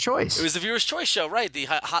Viewer's Choice. It was the Viewer's Choice show, right? The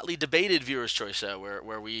hotly debated Viewer's Choice show,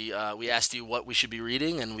 where we asked you what we should be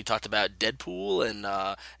reading, and we talked about Deadpool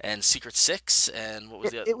and Secret Six, and what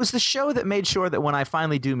was the other? It was the show that made sure that when I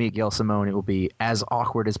finally do meet Gail Simone, it will be as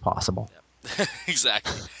awkward as possible. Yep.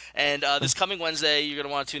 Exactly. And this coming Wednesday, you're going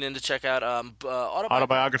to want to tune in to check out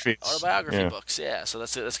autobiography books. Yeah, so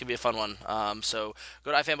that's going to be a fun one. So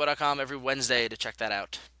go to ifanboy.com every Wednesday to check that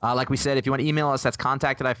out. Like we said, if you want to email us, that's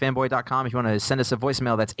contact@ifanboy.com. If you want to send us a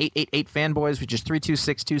voicemail, that's 888-FANBOYS, which is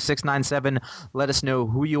 326-2697. Let us know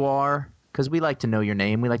who you are, because we like to know your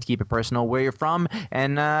name. We like to keep it personal, where you're from,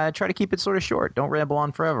 and try to keep it sort of short. Don't ramble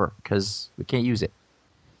on forever, because we can't use it.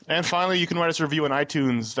 And finally, you can write us a review on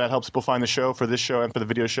iTunes. That helps people find the show for this show and for the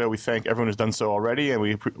video show. We thank everyone who's done so already, and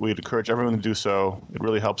we'd encourage everyone to do so. It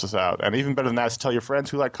really helps us out. And even better than that is to tell your friends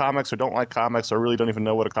who like comics or don't like comics or really don't even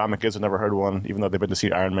know what a comic is or never heard one, even though they've been to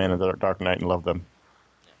see Iron Man and The Dark Knight and love them.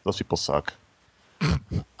 Those people suck.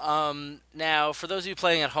 Now, for those of you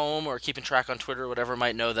playing at home or keeping track on Twitter or whatever,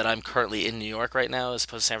 might know that I'm currently in New York right now as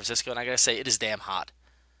opposed to San Francisco, and I gotta say, it is damn hot.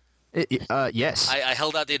 Yes. I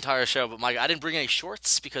held out the entire show, but I didn't bring any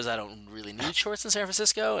shorts because I don't really need shorts in San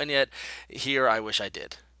Francisco, and yet here I wish I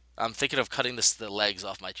did. I'm thinking of cutting the legs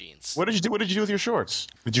off my jeans. What did you do? What did you do with your shorts?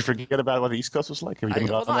 Did you forget about what the East Coast was like? I didn't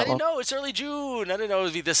know. It's early June. I didn't know it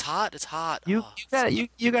would be this hot. It's hot. You got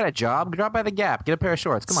a job. Drop by the Gap. Get a pair of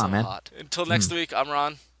shorts. Come on, man. Hot. Until next week, I'm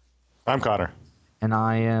Ron. I'm Connor. And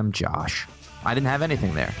I am Josh. I didn't have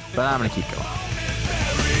anything there, but I'm going to keep going.